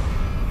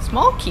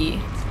 Small key.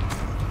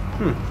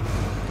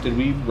 Did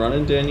we run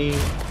into any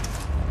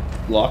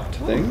locked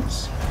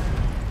things?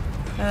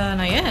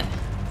 Not yet.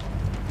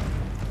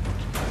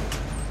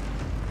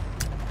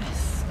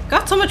 It's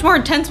got so much more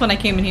intense when I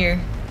came in here.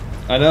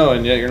 I know,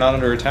 and yet you're not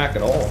under attack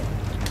at all.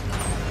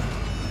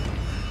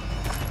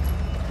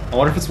 I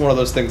wonder if it's one of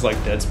those things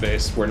like Dead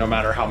Space, where no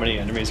matter how many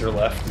enemies are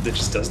left, it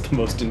just does the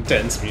most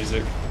intense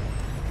music.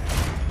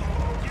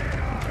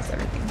 That's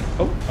everything.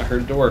 Oh, I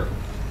heard a door.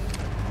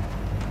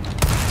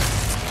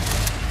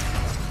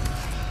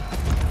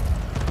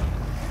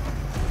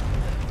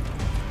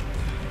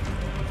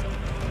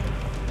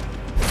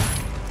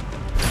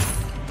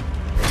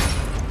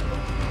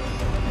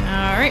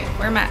 Alright,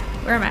 where am I?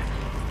 Where am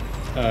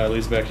I?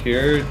 Leads back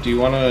here. Do you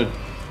want to...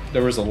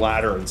 There was a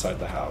ladder inside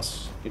the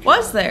house. If you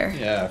Was want- there?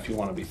 Yeah, if you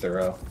want to be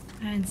thorough.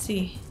 I didn't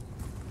see.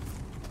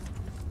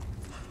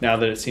 Now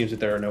that it seems that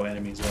there are no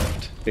enemies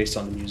left, based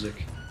on the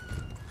music.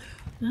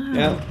 Oh.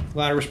 Yeah,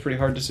 ladder was pretty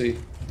hard to see.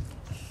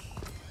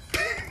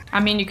 I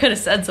mean, you could have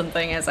said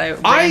something as I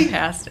ran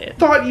past it.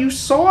 Thought you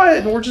saw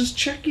it and we're just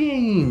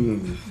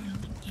checking.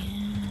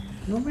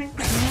 Oh my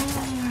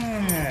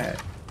god.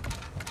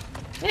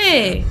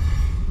 Hey!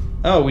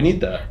 Oh, we need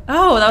that.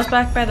 Oh, that was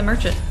back by the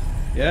merchant.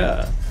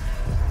 Yeah.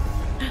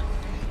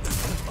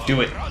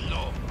 Do it.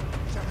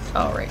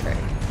 Oh, right.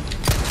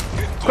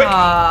 Quick.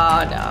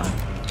 Ah,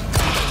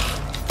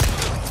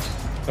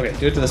 no. Okay,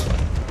 do it to this one.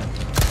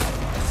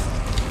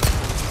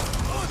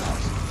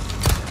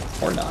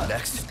 Or not.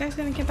 This guy's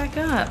gonna get back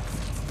up.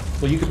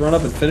 Well, you could run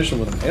up and finish him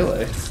with a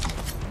melee.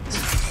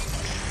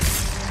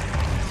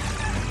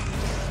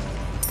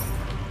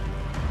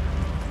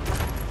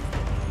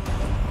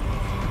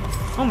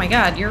 Oh my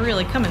god, you're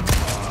really coming.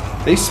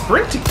 They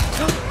sprint.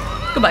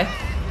 Goodbye.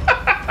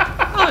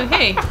 Oh,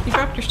 hey, you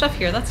dropped your stuff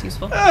here. That's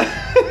useful.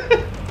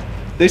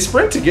 They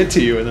sprint to get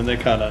to you, and then they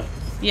kind of.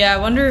 Yeah, I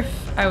wonder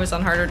if I was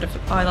on harder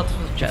difficulty. Oh, I thought this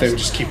was a chest. They would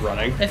just keep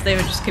running. If they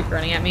would just keep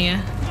running at me,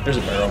 yeah. There's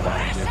a barrel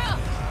behind you.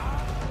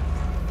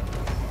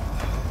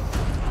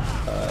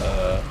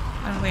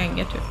 I don't think I can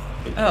get to it.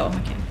 Oh,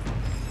 I can.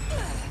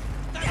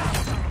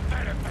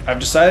 I've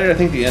decided I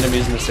think the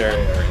enemies in this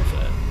area are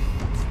infinite.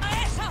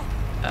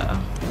 Uh-oh.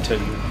 Until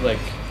you, like,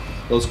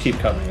 those keep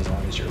coming as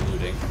long as you're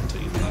looting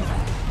until you leave.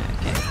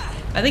 Okay.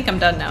 I think I'm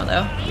done now,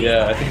 though.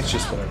 Yeah, I think it's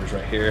just whatever's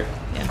right here.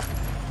 Yeah.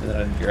 And then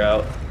I think you're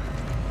out.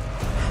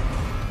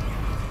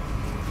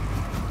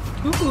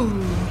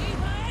 Ooh.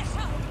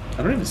 I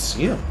don't even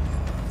see them.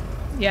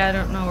 Yeah, I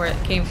don't know where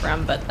it came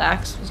from, but the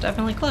axe was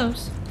definitely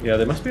close. Yeah,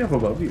 they must be up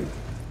above you.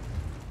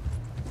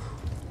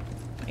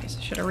 I guess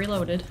I should have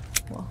reloaded.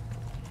 Well,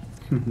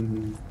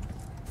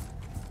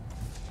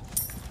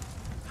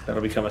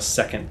 That'll become a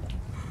second.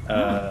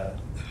 wait,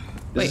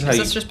 is is how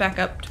this you, just back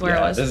up to where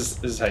I was?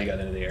 This is how you got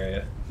into the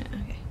area. Yeah,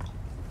 okay.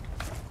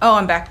 Oh,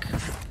 I'm back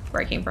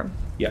where I came from.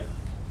 Yeah.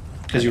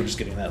 Because you were just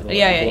getting that little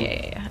Yeah,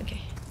 emblem.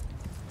 okay.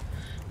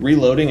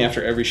 Reloading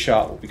after every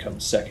shot will become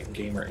second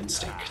gamer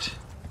instinct.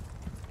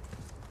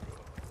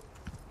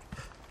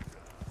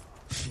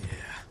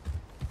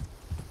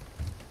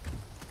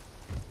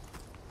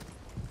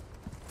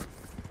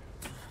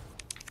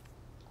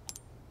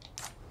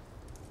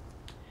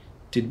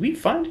 Did we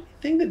find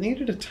anything that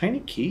needed a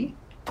tiny key?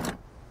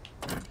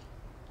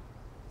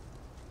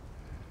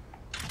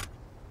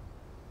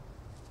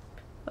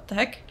 What the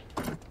heck?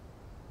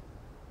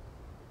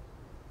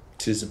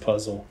 Tis a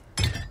puzzle.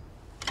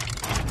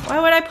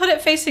 Why would I put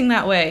it facing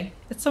that way?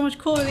 It's so much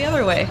cooler the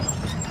other way.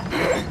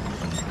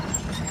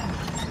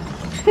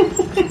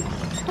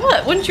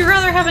 What? Wouldn't you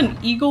rather have an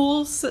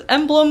eagle's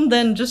emblem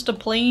than just a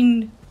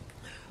plain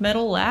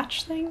metal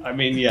latch thing? I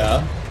mean,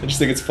 yeah. I just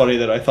think it's funny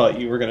that I thought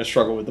you were going to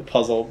struggle with the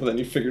puzzle, but then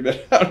you figured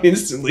it out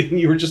instantly and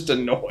you were just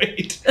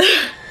annoyed.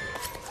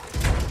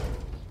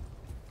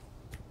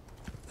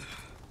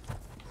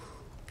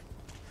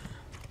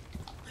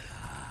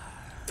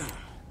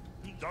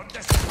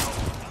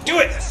 Do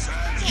it!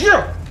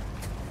 Yeah!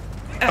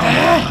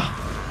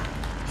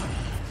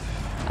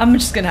 I'm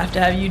just gonna have to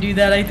have you do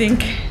that, I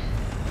think.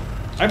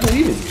 I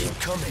believe in you.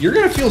 You're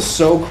going to feel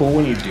so cool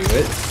when you do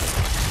it.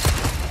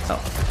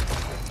 Oh.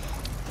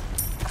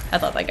 I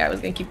thought that guy was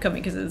gonna keep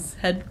coming because his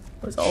head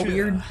was all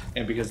weird.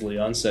 And because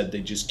Leon said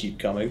they just keep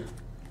coming.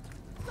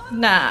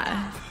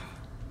 Nah.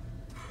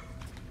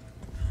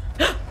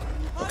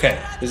 Okay,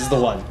 this is the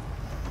one.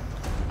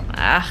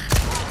 Ah.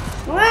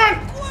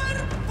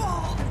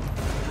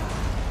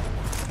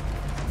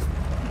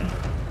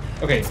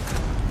 Okay.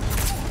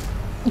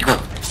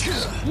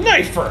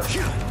 Knife her!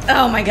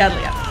 Oh my god,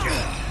 Leah.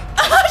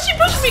 She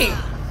pushed me!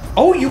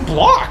 Oh, you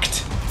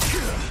blocked!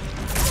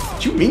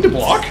 Did you mean to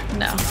block?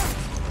 No.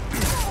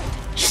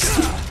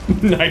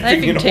 Knifing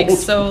Knifing an takes old...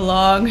 so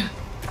long.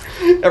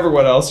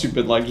 Everyone else, you've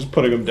been like just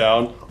putting them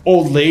down.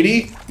 Old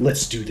lady,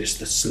 let's do this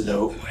the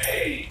slow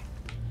way.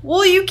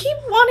 Well, you keep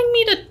wanting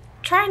me to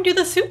try and do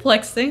the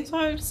suplex thing, so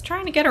I was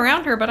trying to get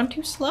around her, but I'm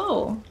too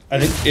slow. I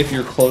think if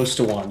you're close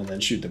to one and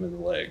then shoot them in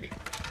the leg,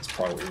 that's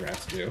probably what you're gonna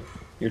have to do.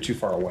 You're too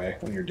far away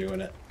when you're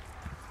doing it.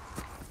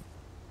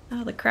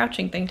 Oh, the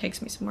crouching thing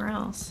takes me somewhere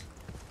else.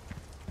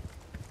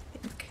 I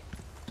think.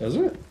 Does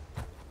it?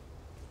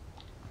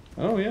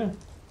 Oh, yeah.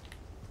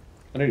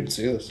 I didn't even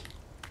see this.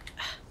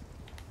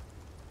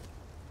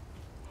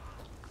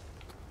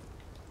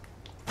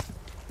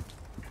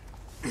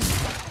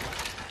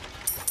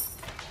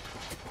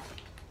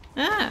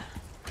 Ah.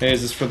 Hey,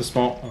 is this for the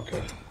small...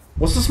 Okay.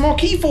 What's the small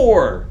key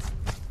for?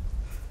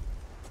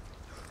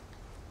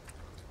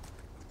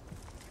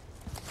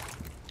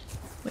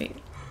 Wait,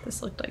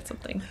 this looked like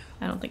something.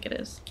 I don't think it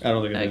is. I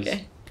don't think it is.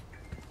 Okay.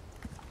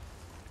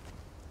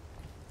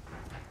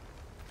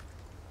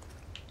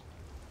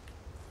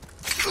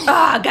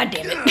 Ah, god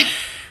damn it.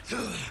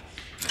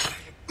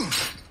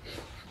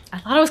 I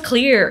thought it was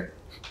clear.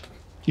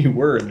 You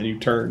were, and then you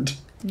turned.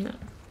 No.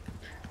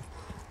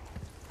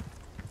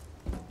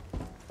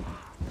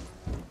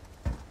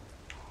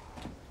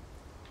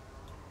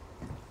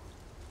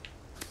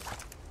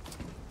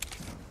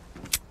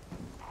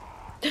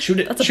 Shoot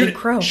it. That's a shoot big it.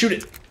 crow. Shoot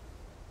it.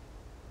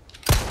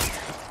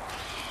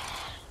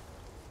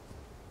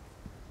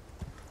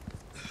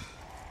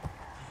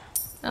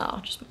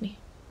 Oh, just money.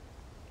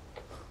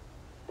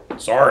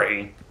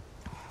 Sorry.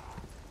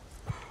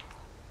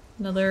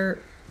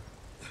 Another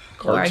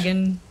Cart.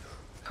 wagon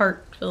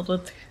cart filled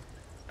with...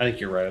 I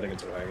think you're right. I think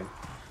it's a wagon.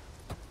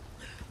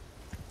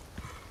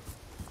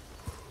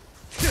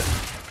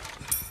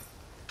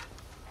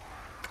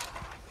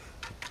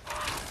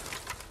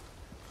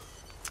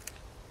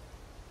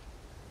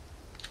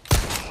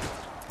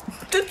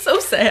 That's so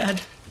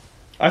sad.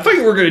 I thought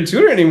you weren't going to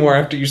do it anymore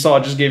after you saw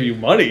it just gave you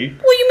money.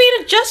 Well, you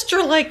made a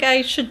gesture like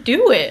I should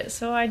do it,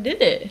 so I did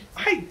it.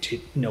 I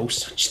did no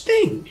such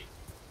thing.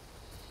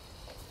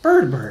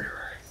 Bird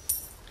murderer.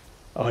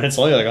 Oh, and it's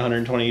only like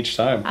 120 each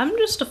time. I'm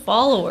just a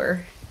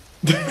follower.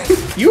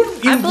 you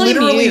I blame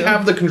literally you.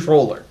 have the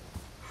controller.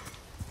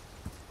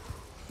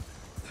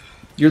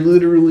 You're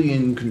literally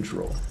in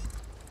control.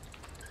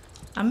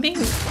 I'm being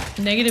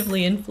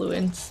negatively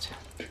influenced.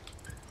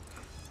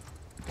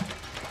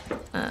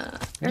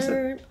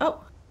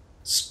 Oh.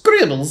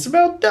 Scribbles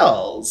about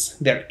dolls.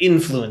 Their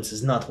influence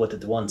is not what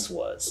it once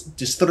was.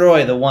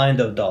 Destroy the wind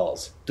of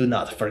dolls. Do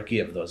not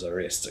forgive those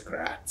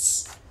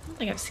aristocrats. I don't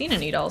think I've seen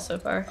any dolls so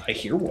far. I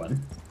hear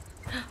one.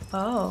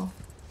 Oh.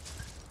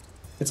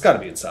 It's got to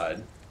be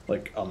inside,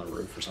 like on the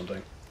roof or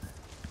something.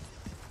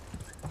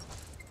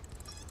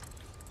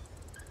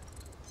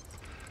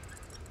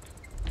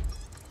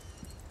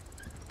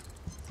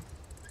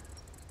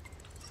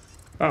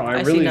 Oh,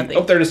 I see really. nothing.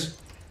 Oh, there it is.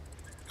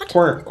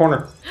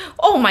 Corner.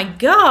 Oh my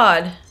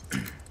god!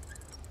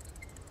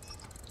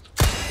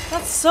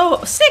 That's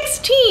so...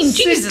 16!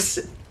 Jesus!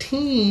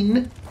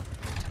 16?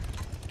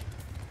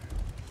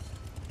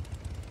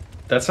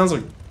 That sounds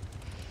like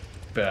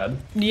bad.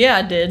 Yeah,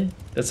 it did.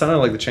 That sounded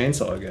like the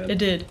chainsaw again. It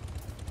did.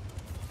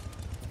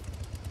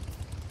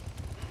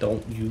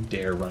 Don't you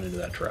dare run into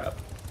that trap.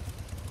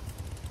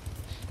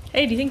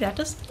 Hey, do you think that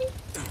does something?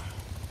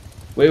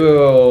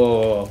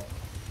 Wait.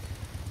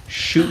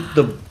 Shoot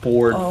the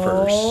board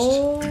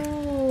first.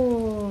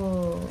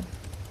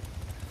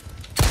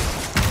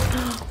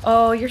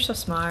 Oh, you're so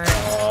smart.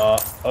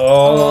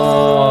 Oh,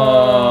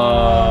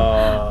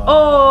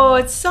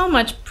 it's so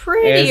much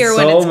prettier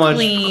when it's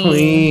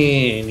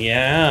clean.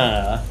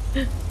 Yeah.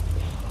 I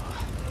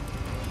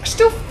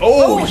still.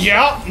 Oh,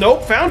 yeah.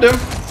 Nope. Found him.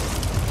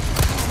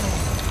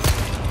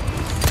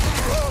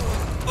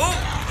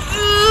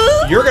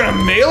 You're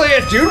gonna melee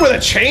a dude with a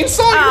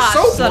chainsaw? You're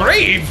so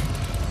brave.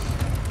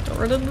 Don't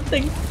run into the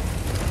thing.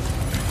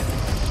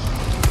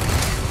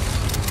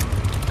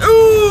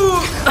 Ooh!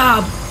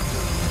 Ah.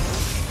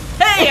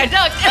 Hey, I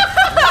ducked!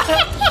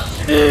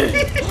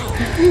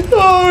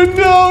 Oh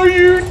no,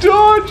 you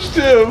dodged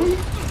him!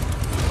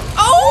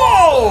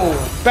 Oh! Whoa!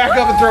 Back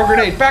up and throw a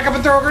grenade. Back up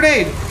and throw a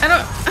grenade. I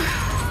don't...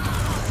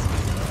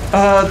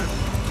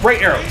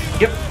 Right arrow.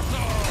 Yep.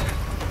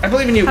 I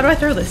believe in you. How do I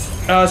throw this?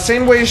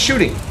 Same way as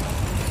shooting.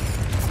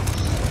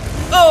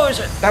 Oh,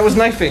 shit. That was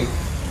knifing.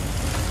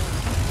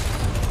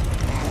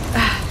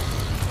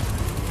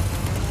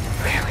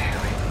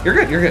 You're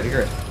good.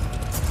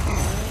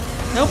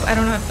 Nope, I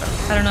don't know how to throw.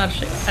 I don't know how to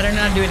shoot. I don't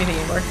know how to do anything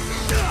anymore.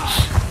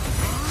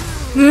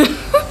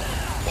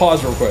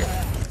 Pause real quick.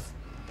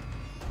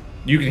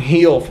 You can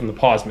heal from the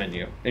pause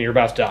menu, and you're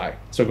about to die.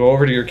 So go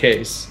over to your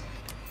case,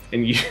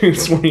 and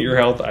use one of your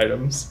health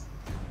items.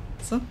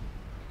 So?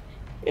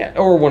 Yeah,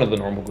 or one of the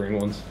normal green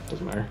ones.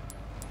 Doesn't matter.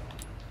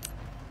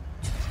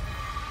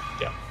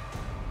 Yeah.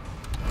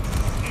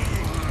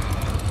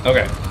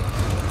 Okay.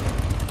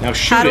 Now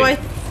shooting. How do I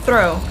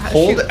throw?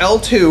 Hold Shoot.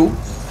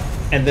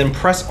 L2 and then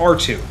press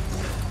R2.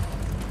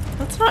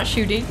 That's not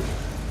shooting.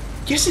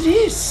 Yes, it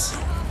is.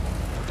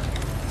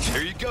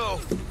 Here you go.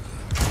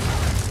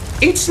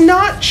 It's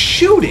not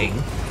shooting.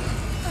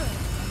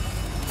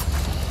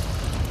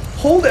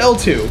 Hold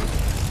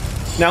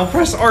L2. Now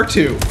press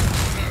R2.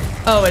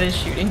 Oh, it is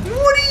shooting.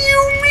 What do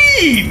you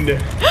mean?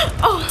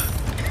 Oh.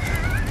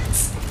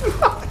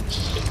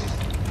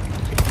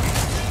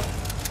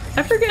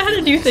 I forget how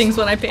to do things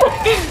when I panic.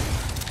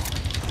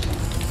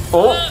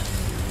 Oh.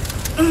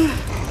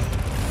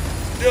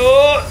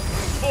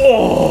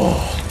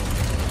 Oh.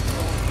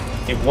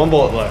 Okay, one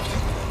bullet left.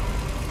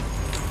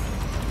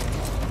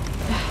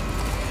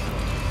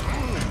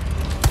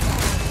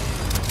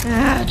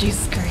 Ah,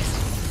 Jesus Christ.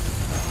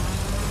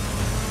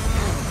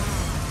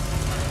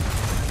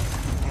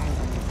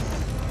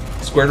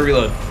 Square to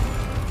reload.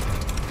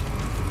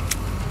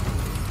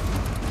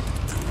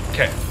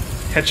 Okay,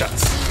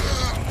 headshots.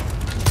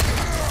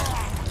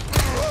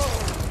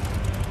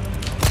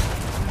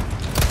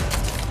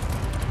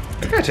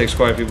 That guy takes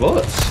quite a few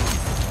bullets.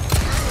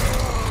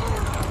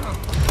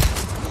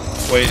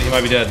 Wait, he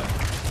might be dead.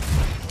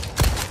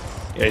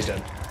 Yeah, he's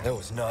dead. That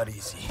was not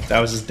easy. That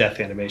was his death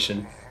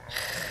animation.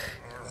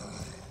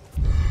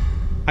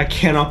 I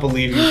cannot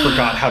believe you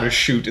forgot how to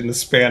shoot in the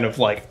span of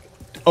like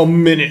a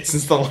minute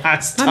since the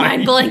last My time.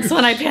 mind blanks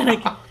when I panic.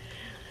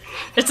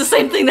 It's the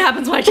same thing that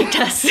happens when I take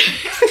tests.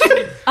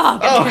 Oh,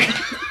 God.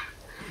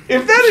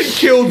 If that had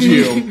killed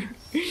you.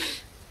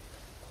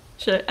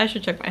 I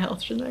should check my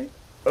health, shouldn't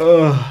I?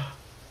 Ugh.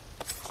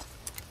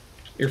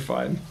 You're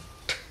fine.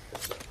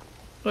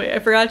 Wait, I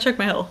forgot to check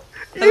my health.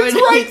 It's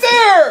right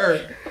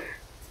there!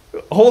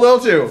 Hold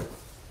L2.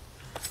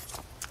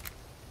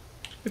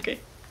 Okay.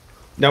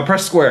 Now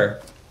press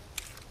square.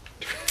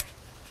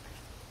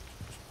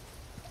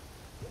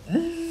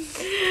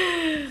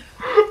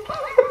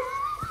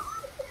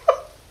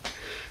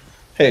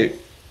 Hey,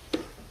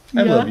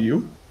 I Yeah? love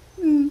you.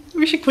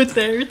 We should quit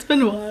there. It's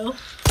been a while.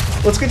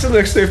 Let's get to the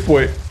next save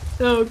point.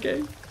 Oh,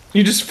 okay.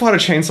 You just fought a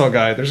chainsaw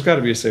guy. There's got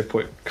to be a save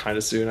point kind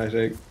of soon, I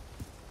think.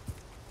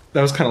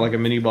 That was kind of like a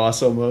mini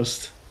boss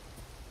almost.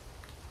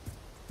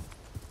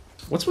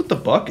 What's with the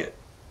bucket?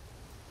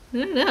 I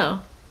don't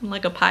know.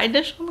 Like a pie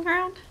dish on the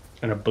ground?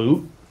 And a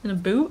boot? And a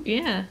boot?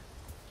 Yeah.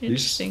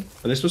 Interesting.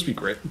 Are they supposed to be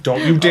great?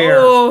 Don't you dare!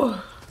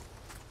 Oh.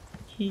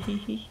 Can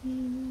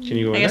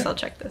you go in I guess there? I'll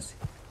check this.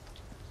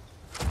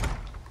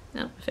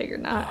 No, I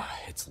figured not.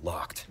 It's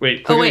locked.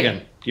 Wait, click Oh, it wait.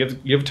 again. You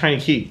have a tiny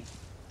key.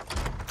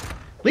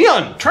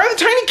 Leon, try the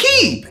tiny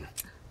key!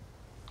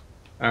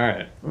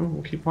 Alright. Oh,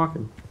 we'll keep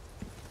walking.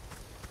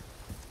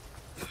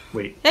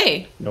 Wait.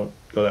 Hey, Nope.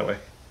 Go that way.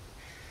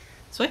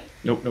 this way?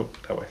 Nope, nope.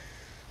 That way.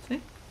 This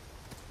way?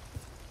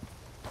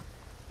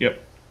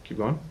 Yep. Keep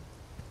going.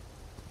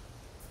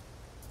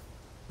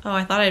 Oh,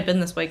 I thought I had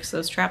been this way because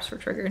those traps were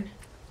triggered.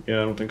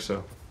 Yeah, I don't think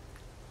so.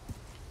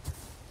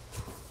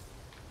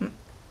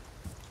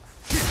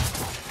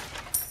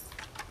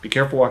 Be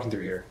careful walking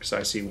through here, because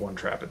I see one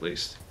trap at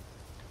least.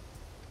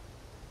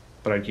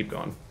 But I'd keep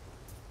going.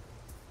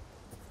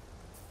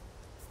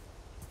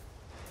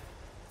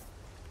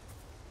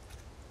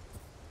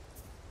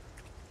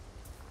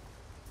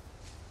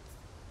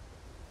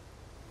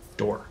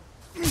 Door.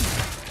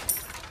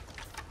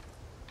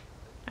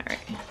 Alright.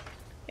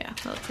 Yeah,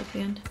 that looks like the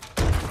end.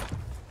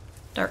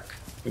 Dark.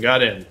 We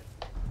got in.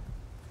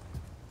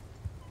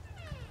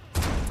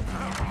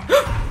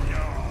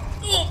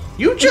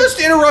 You just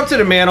interrupted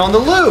a man on the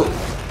loo!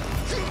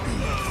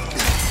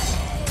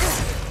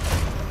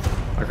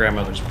 My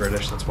grandmother's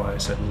British, that's why I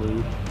said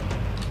loo.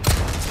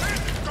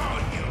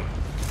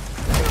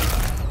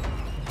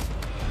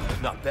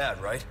 Not bad,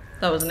 right?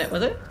 That wasn't it,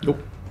 was it? Nope.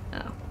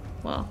 Oh.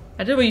 Well,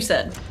 I did what you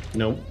said.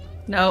 Nope.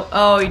 No.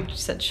 Oh, you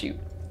said shoot.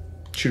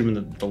 Shoot him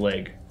in the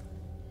leg.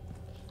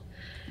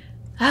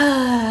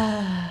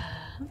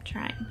 I'm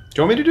trying.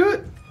 Do you want me to do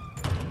it?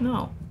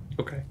 No.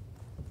 Okay.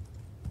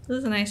 This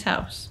is a nice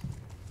house.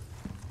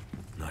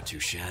 Not too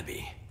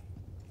shabby.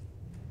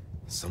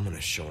 Someone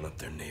has shown up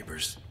their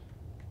neighbors.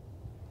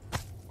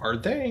 Are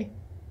they?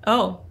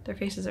 Oh, their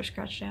faces are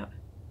scratched out.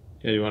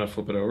 Yeah, you want to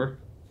flip it over?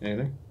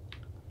 Anything?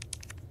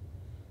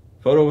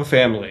 Photo of a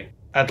family.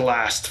 At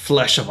last,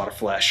 flesh of our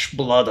flesh,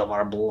 blood of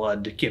our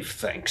blood, give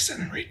thanks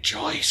and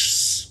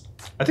rejoice.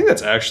 I think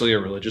that's actually a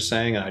religious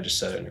saying, and I just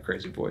said it in a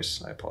crazy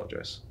voice. I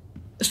apologize.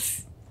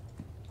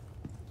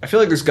 I feel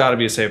like there's got to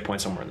be a save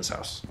point somewhere in this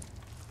house.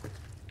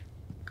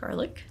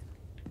 Garlic.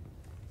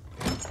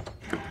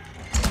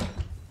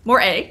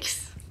 More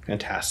eggs.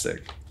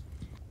 Fantastic.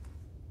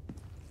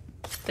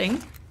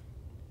 Thing.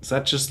 Is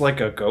that just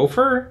like a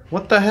gopher?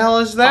 What the hell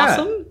is that?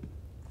 Awesome.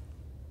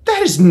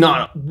 That is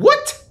not...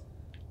 What?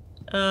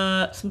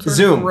 Some sort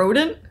Zoom. of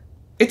rodent?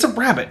 It's a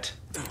rabbit.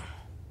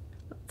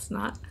 It's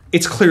not.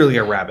 It's clearly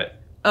a rabbit.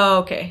 Oh,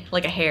 okay.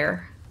 Like a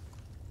hare.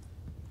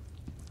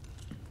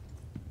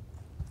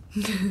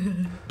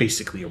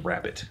 Basically a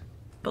rabbit.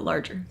 But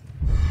larger.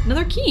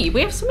 Another key.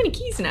 We have so many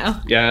keys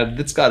now. Yeah,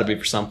 that's got to be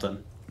for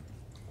something.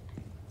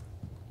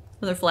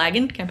 Another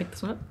flagon. Can I pick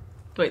this one up?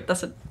 Wait,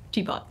 that's a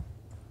teapot.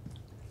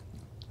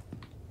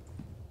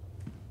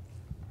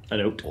 A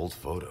note. Old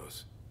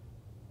photos.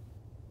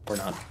 Or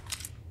not.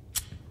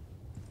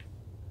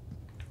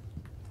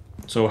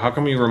 So how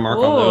come you remark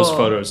on those Whoa.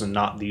 photos and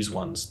not these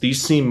ones?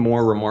 These seem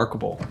more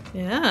remarkable.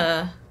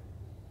 Yeah.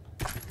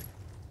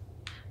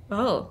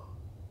 Oh.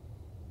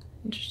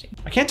 Interesting.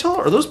 I can't tell,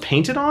 are those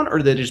painted on or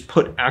did they just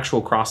put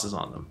actual crosses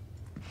on them?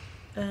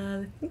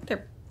 I think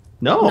they're...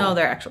 No. No,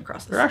 they're actual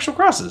crosses. They're actual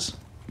crosses.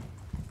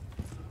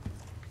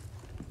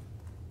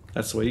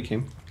 That's the way you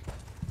came.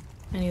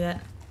 I knew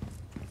that.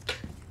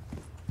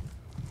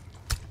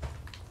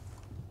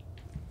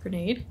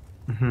 Grenade.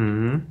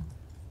 Hmm.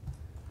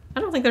 I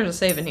don't think there's a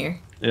save in here.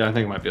 Yeah, I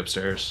think it might be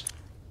upstairs.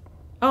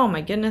 Oh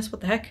my goodness,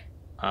 what the heck?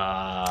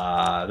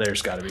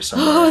 There's got to be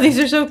somewhere. Oh, these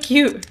are so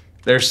cute.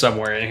 There's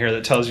somewhere in here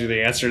that tells you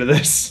the answer to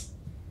this.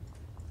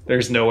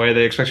 There's no way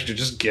they expect you to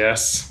just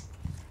guess.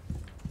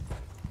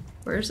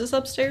 Where's this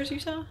upstairs you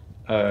saw?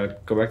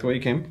 Go back the way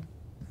you came.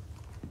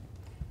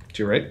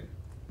 To your right.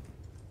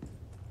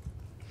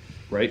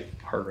 Right.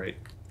 Hard right.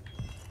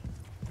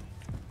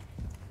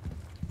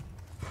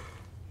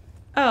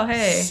 Oh,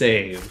 hey.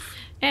 Save.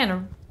 And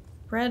a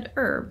red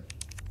herb.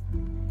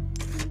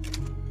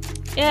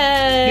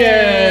 Yay!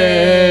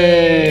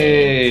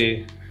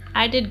 Yay!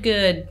 I did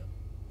good.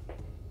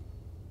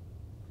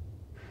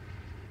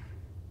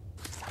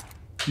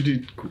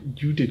 You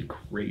did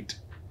great.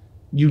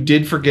 You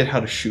did forget how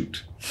to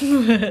shoot. And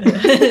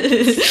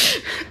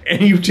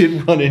you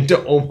did run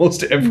into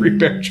almost every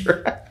bear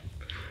trap.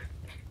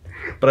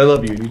 But I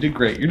love you. You did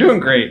great. You're doing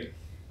great.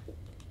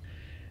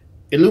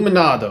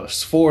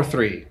 Illuminados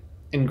 4-3.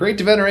 In great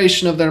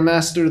veneration of their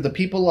master, the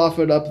people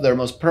offered up their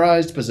most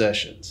prized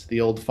possessions.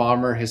 The old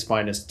farmer his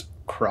finest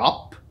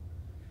crop.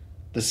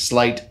 The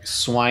slight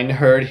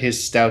swineherd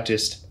his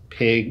stoutest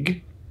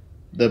pig.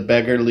 The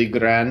beggarly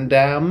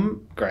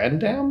grandam.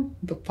 Grandam?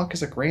 What the fuck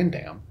is a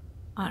grandam?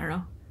 I don't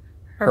know.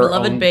 Her Her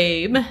beloved own-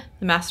 babe.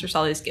 The master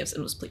saw these gifts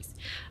and was pleased.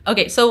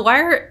 Okay, so why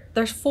are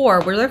there's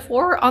 4? Were there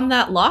 4 on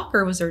that lock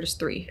or was there just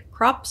 3?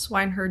 Crop,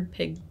 swineherd,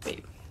 pig,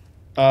 babe.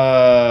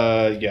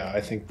 Yeah,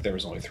 I think there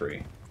was only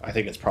 3. I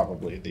think it's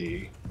probably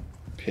the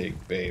pig,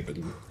 babe,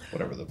 and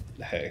whatever the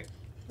hay.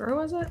 Where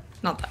was it?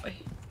 Not that way.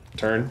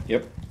 Turn.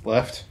 Yep.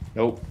 Left.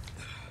 Nope.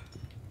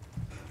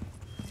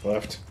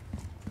 Left.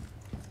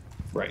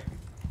 Right.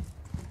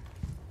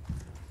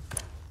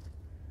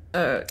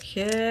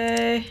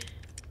 Okay.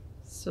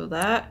 So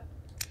that.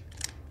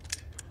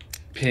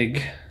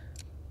 Pig.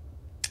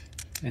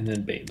 And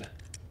then babe.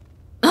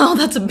 Oh,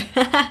 that's a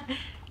bad.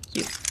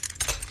 Cute.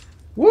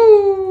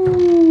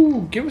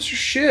 Woo! Give us your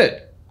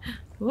shit.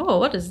 Whoa,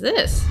 what is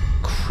this?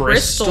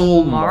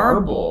 Crystal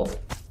marble.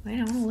 Wait,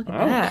 I want to look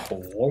at Oh, that.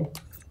 cool.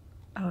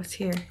 Oh, it's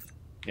here.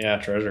 Yeah,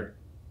 treasure.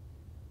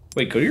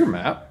 Wait, go to your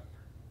map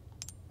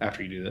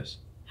after you do this.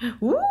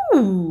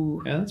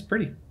 Ooh. Yeah, that's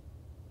pretty.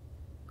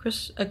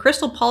 A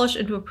crystal polished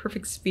into a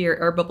perfect sphere.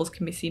 Air bubbles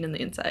can be seen in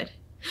the inside.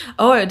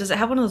 Oh, does it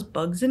have one of those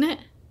bugs in it?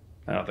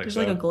 I don't think There's so.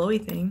 like a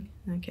glowy thing.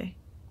 Okay.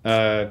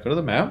 Go to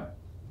the map.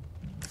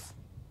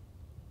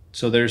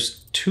 So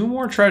there's 2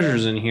 more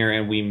treasures in here,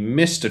 and we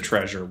missed a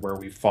treasure where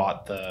we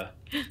fought the...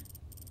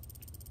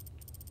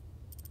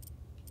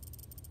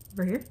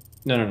 Over here?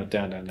 No,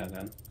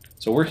 down.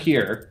 So we're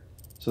here.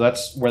 So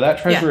that's where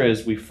that treasure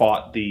is. We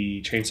fought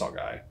the chainsaw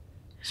guy.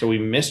 So we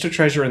missed a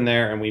treasure in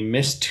there, and we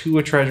missed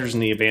 2 treasures in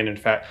the abandoned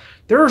fact.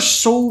 There are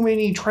so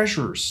many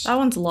treasures. That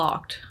one's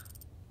locked.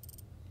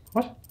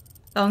 What?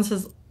 That one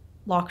says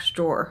locked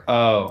drawer.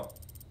 Oh.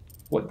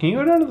 What? Can you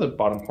go down to the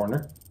bottom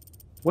corner?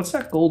 What's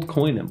that gold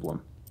coin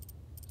emblem?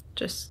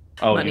 Just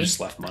Oh, money. you just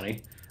left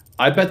money.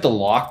 I bet the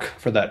lock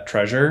for that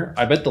treasure,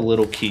 I bet the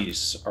little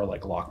keys are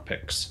like lock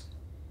picks.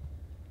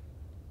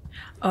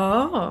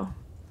 Oh.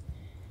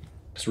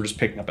 Because we're just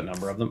picking up a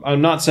number of them.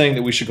 I'm not saying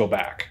that we should go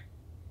back.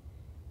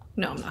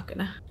 No, I'm not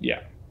gonna.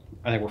 Yeah,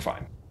 I think we're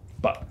fine.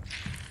 But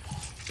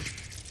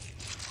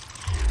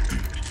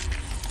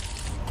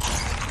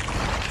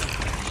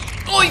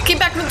Oh, you came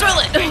back from the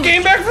toilet!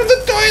 came back from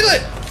the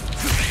toilet!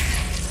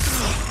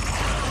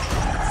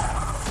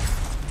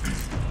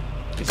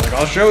 He's like,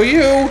 I'll show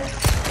you!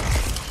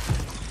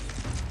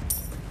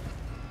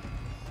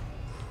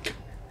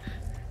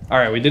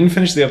 Alright, we didn't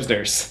finish the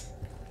upstairs.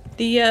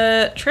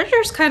 The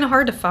treasure's kind of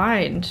hard to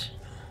find.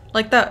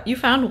 Like that, you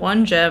found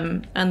one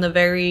gem and the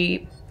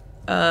very,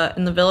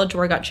 in the village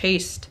where I got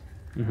chased,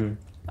 on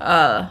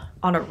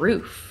a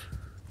roof.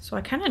 So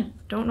I kind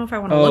of don't know if I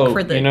want to look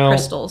for the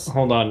crystals.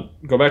 Hold on.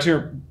 Go back to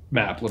your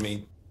map.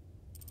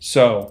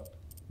 So,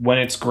 when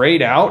it's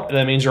grayed out,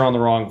 that means you're on the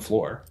wrong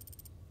floor.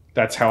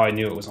 That's how I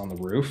knew it was on the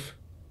roof.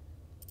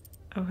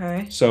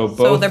 Okay. So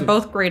they're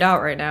both grayed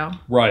out right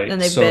now. Right.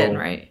 And they've been,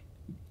 right?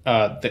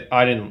 I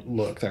didn't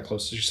look that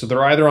close. So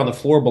they're either on the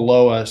floor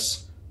below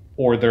us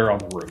or they're on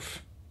the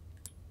roof.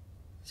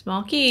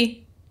 Small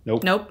key.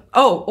 Nope. Nope.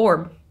 Oh,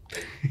 orb.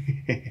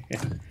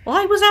 Well,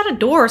 I was at a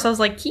door, so I was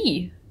like,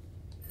 key.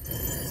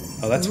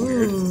 Oh, that's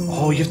weird.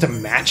 Oh, you have to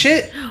match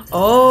it?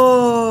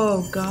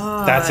 Oh,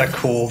 God. That's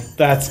cool.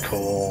 That's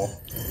cool.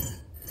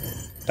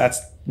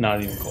 That's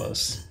not even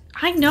close.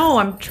 I know,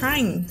 I'm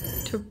trying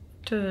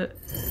to...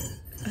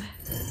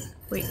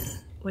 Wait.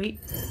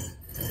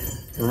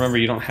 Remember,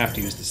 you don't have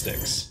to use the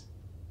sticks.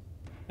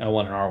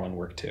 L1 and R1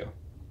 work too.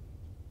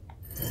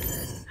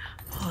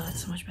 Oh,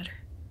 that's so much better.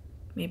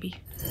 Maybe.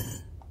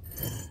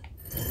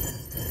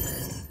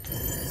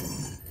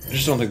 I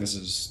just don't think this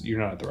is... You're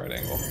not at the right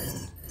angle.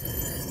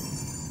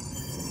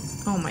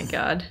 Oh my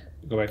God.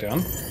 Go back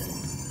down.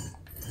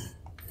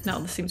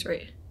 No, this seems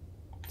right.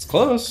 It's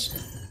close.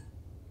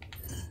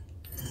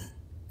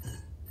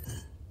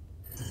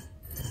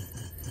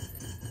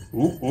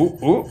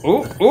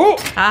 Ooh.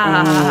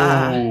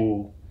 Ah.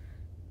 Ooh.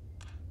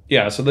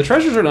 Yeah, so the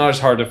treasures are not as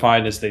hard to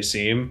find as they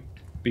seem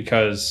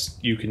because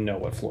you can know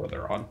what floor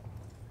they're on.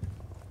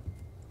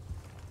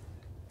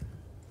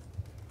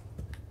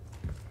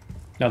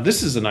 Now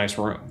this is a nice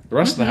room. The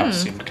rest of the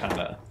house seemed kind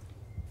of...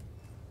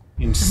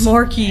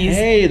 More keys.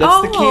 Hey,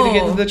 that's the key to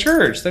get into the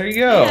church. There you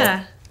go.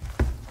 Yeah.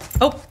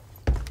 Oh,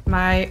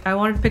 I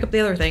wanted to pick up the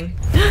other thing.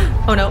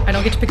 Oh no, I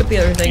don't get to pick up the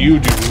other thing. You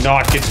do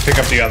not get to pick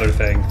up the other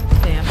thing.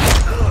 Damn.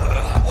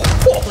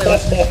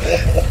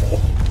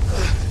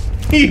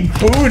 He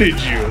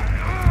booted you.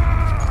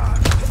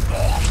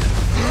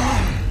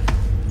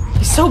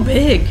 He's so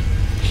big.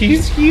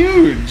 He's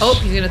huge. Oh,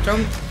 he's gonna throw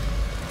me.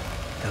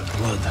 The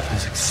blood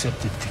has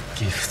accepted the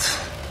gift.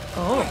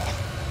 Oh.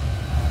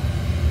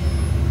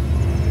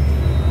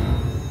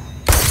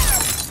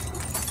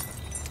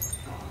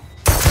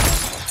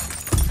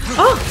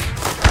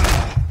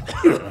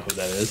 You don't know who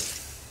that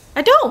is.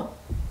 I don't,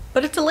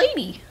 but it's a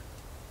lady.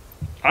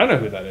 I know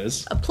who that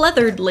is. A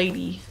pleathered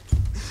lady.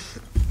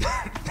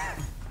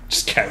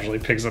 Just casually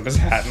picks up his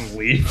hat and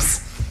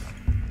leaves.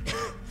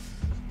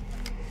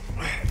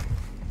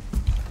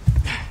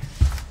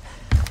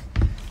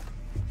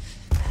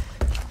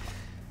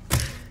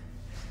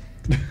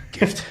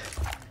 Gift.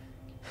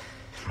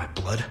 My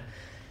blood.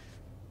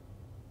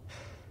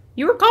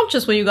 You were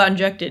conscious when you got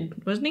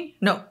injected, wasn't he?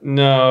 No.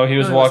 No, he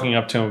was Oh, walking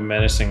up to him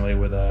menacingly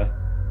with a...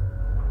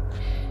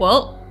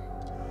 Well,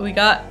 do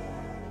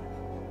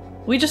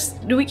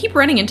we keep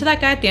running into that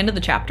guy at the end of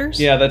the chapters?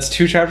 Yeah, that's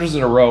 2 chapters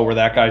in a row where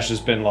that guy's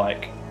just been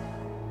like,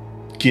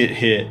 get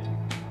hit,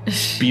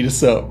 beat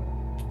us up,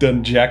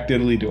 done jack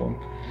diddly to him.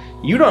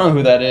 You don't know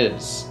who that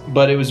is,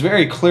 but it was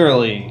very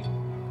clearly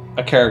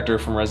a character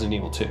from Resident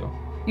Evil 2.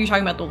 You're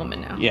talking about the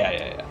woman now.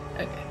 Yeah.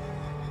 Okay.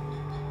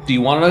 Do you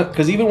want to?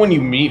 Because even when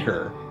you meet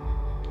her,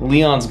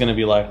 Leon's gonna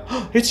be like,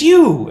 oh, "It's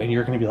you," and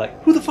you're gonna be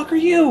like, "Who the fuck are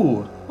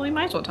you?" Well, you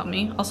might as well tell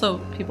me. Also,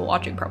 people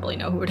watching probably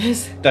know who it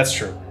is. That's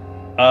true.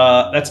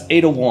 That's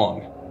Ada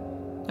Wong.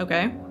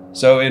 Okay.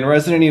 So in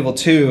Resident Evil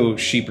 2,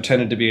 she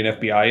pretended to be an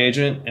FBI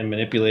agent and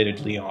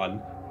manipulated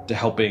Leon to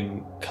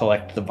helping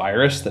collect the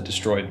virus that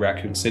destroyed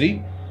Raccoon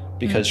City,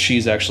 because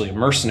she's actually a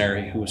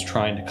mercenary who was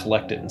trying to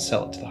collect it and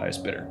sell it to the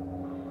highest bidder.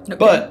 Okay.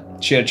 But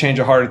she had a change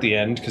of heart at the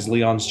end because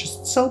Leon's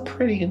just so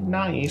pretty and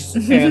nice,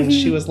 and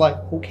she was like,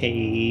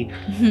 okay.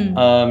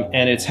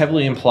 And it's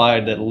heavily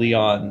implied that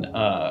Leon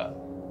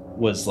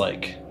was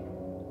like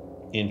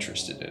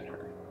interested in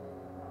her.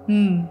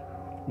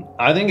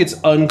 I think it's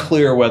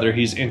unclear whether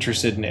he's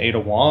interested in Ada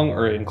Wong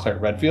or in Claire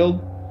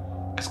Redfield,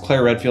 because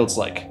Claire Redfield's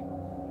like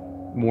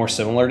more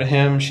similar to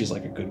him. She's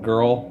like a good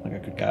girl, like a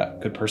good guy,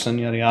 good person,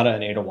 yada yada,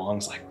 and Ada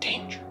Wong's like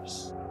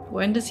dangerous.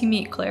 When does he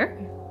meet Claire?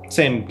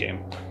 Same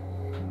game.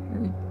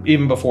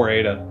 Even before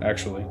Ada,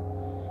 actually.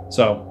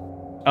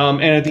 So,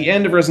 and at the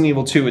end of Resident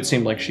Evil 2, it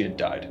seemed like she had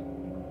died.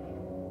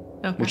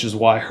 Okay. Which is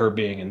why her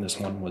being in this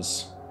one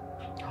was...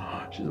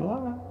 she's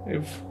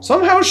alive.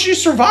 Somehow she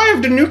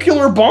survived a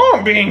nuclear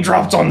bomb being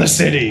dropped on the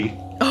city!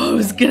 Oh, I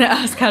was gonna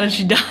ask, how did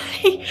she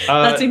die?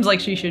 That seems like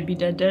she should be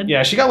dead.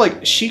 Yeah, she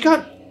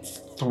got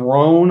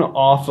thrown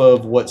off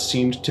of what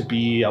seemed to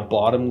be a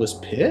bottomless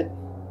pit.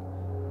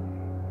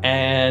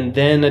 And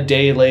then a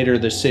day later,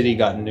 the city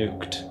got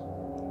nuked.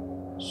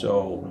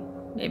 So...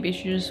 maybe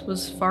she just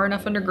was far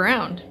enough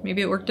underground.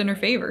 Maybe it worked in her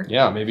favor.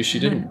 yeah, maybe she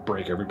didn't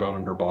break every bone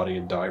in her body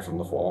and die from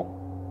the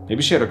fall.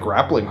 Maybe she had a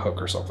grappling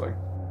hook or something.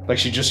 Like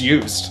she just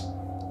used.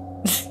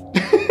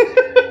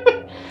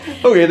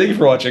 Okay, thank you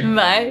for watching.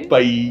 Bye.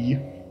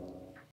 Bye.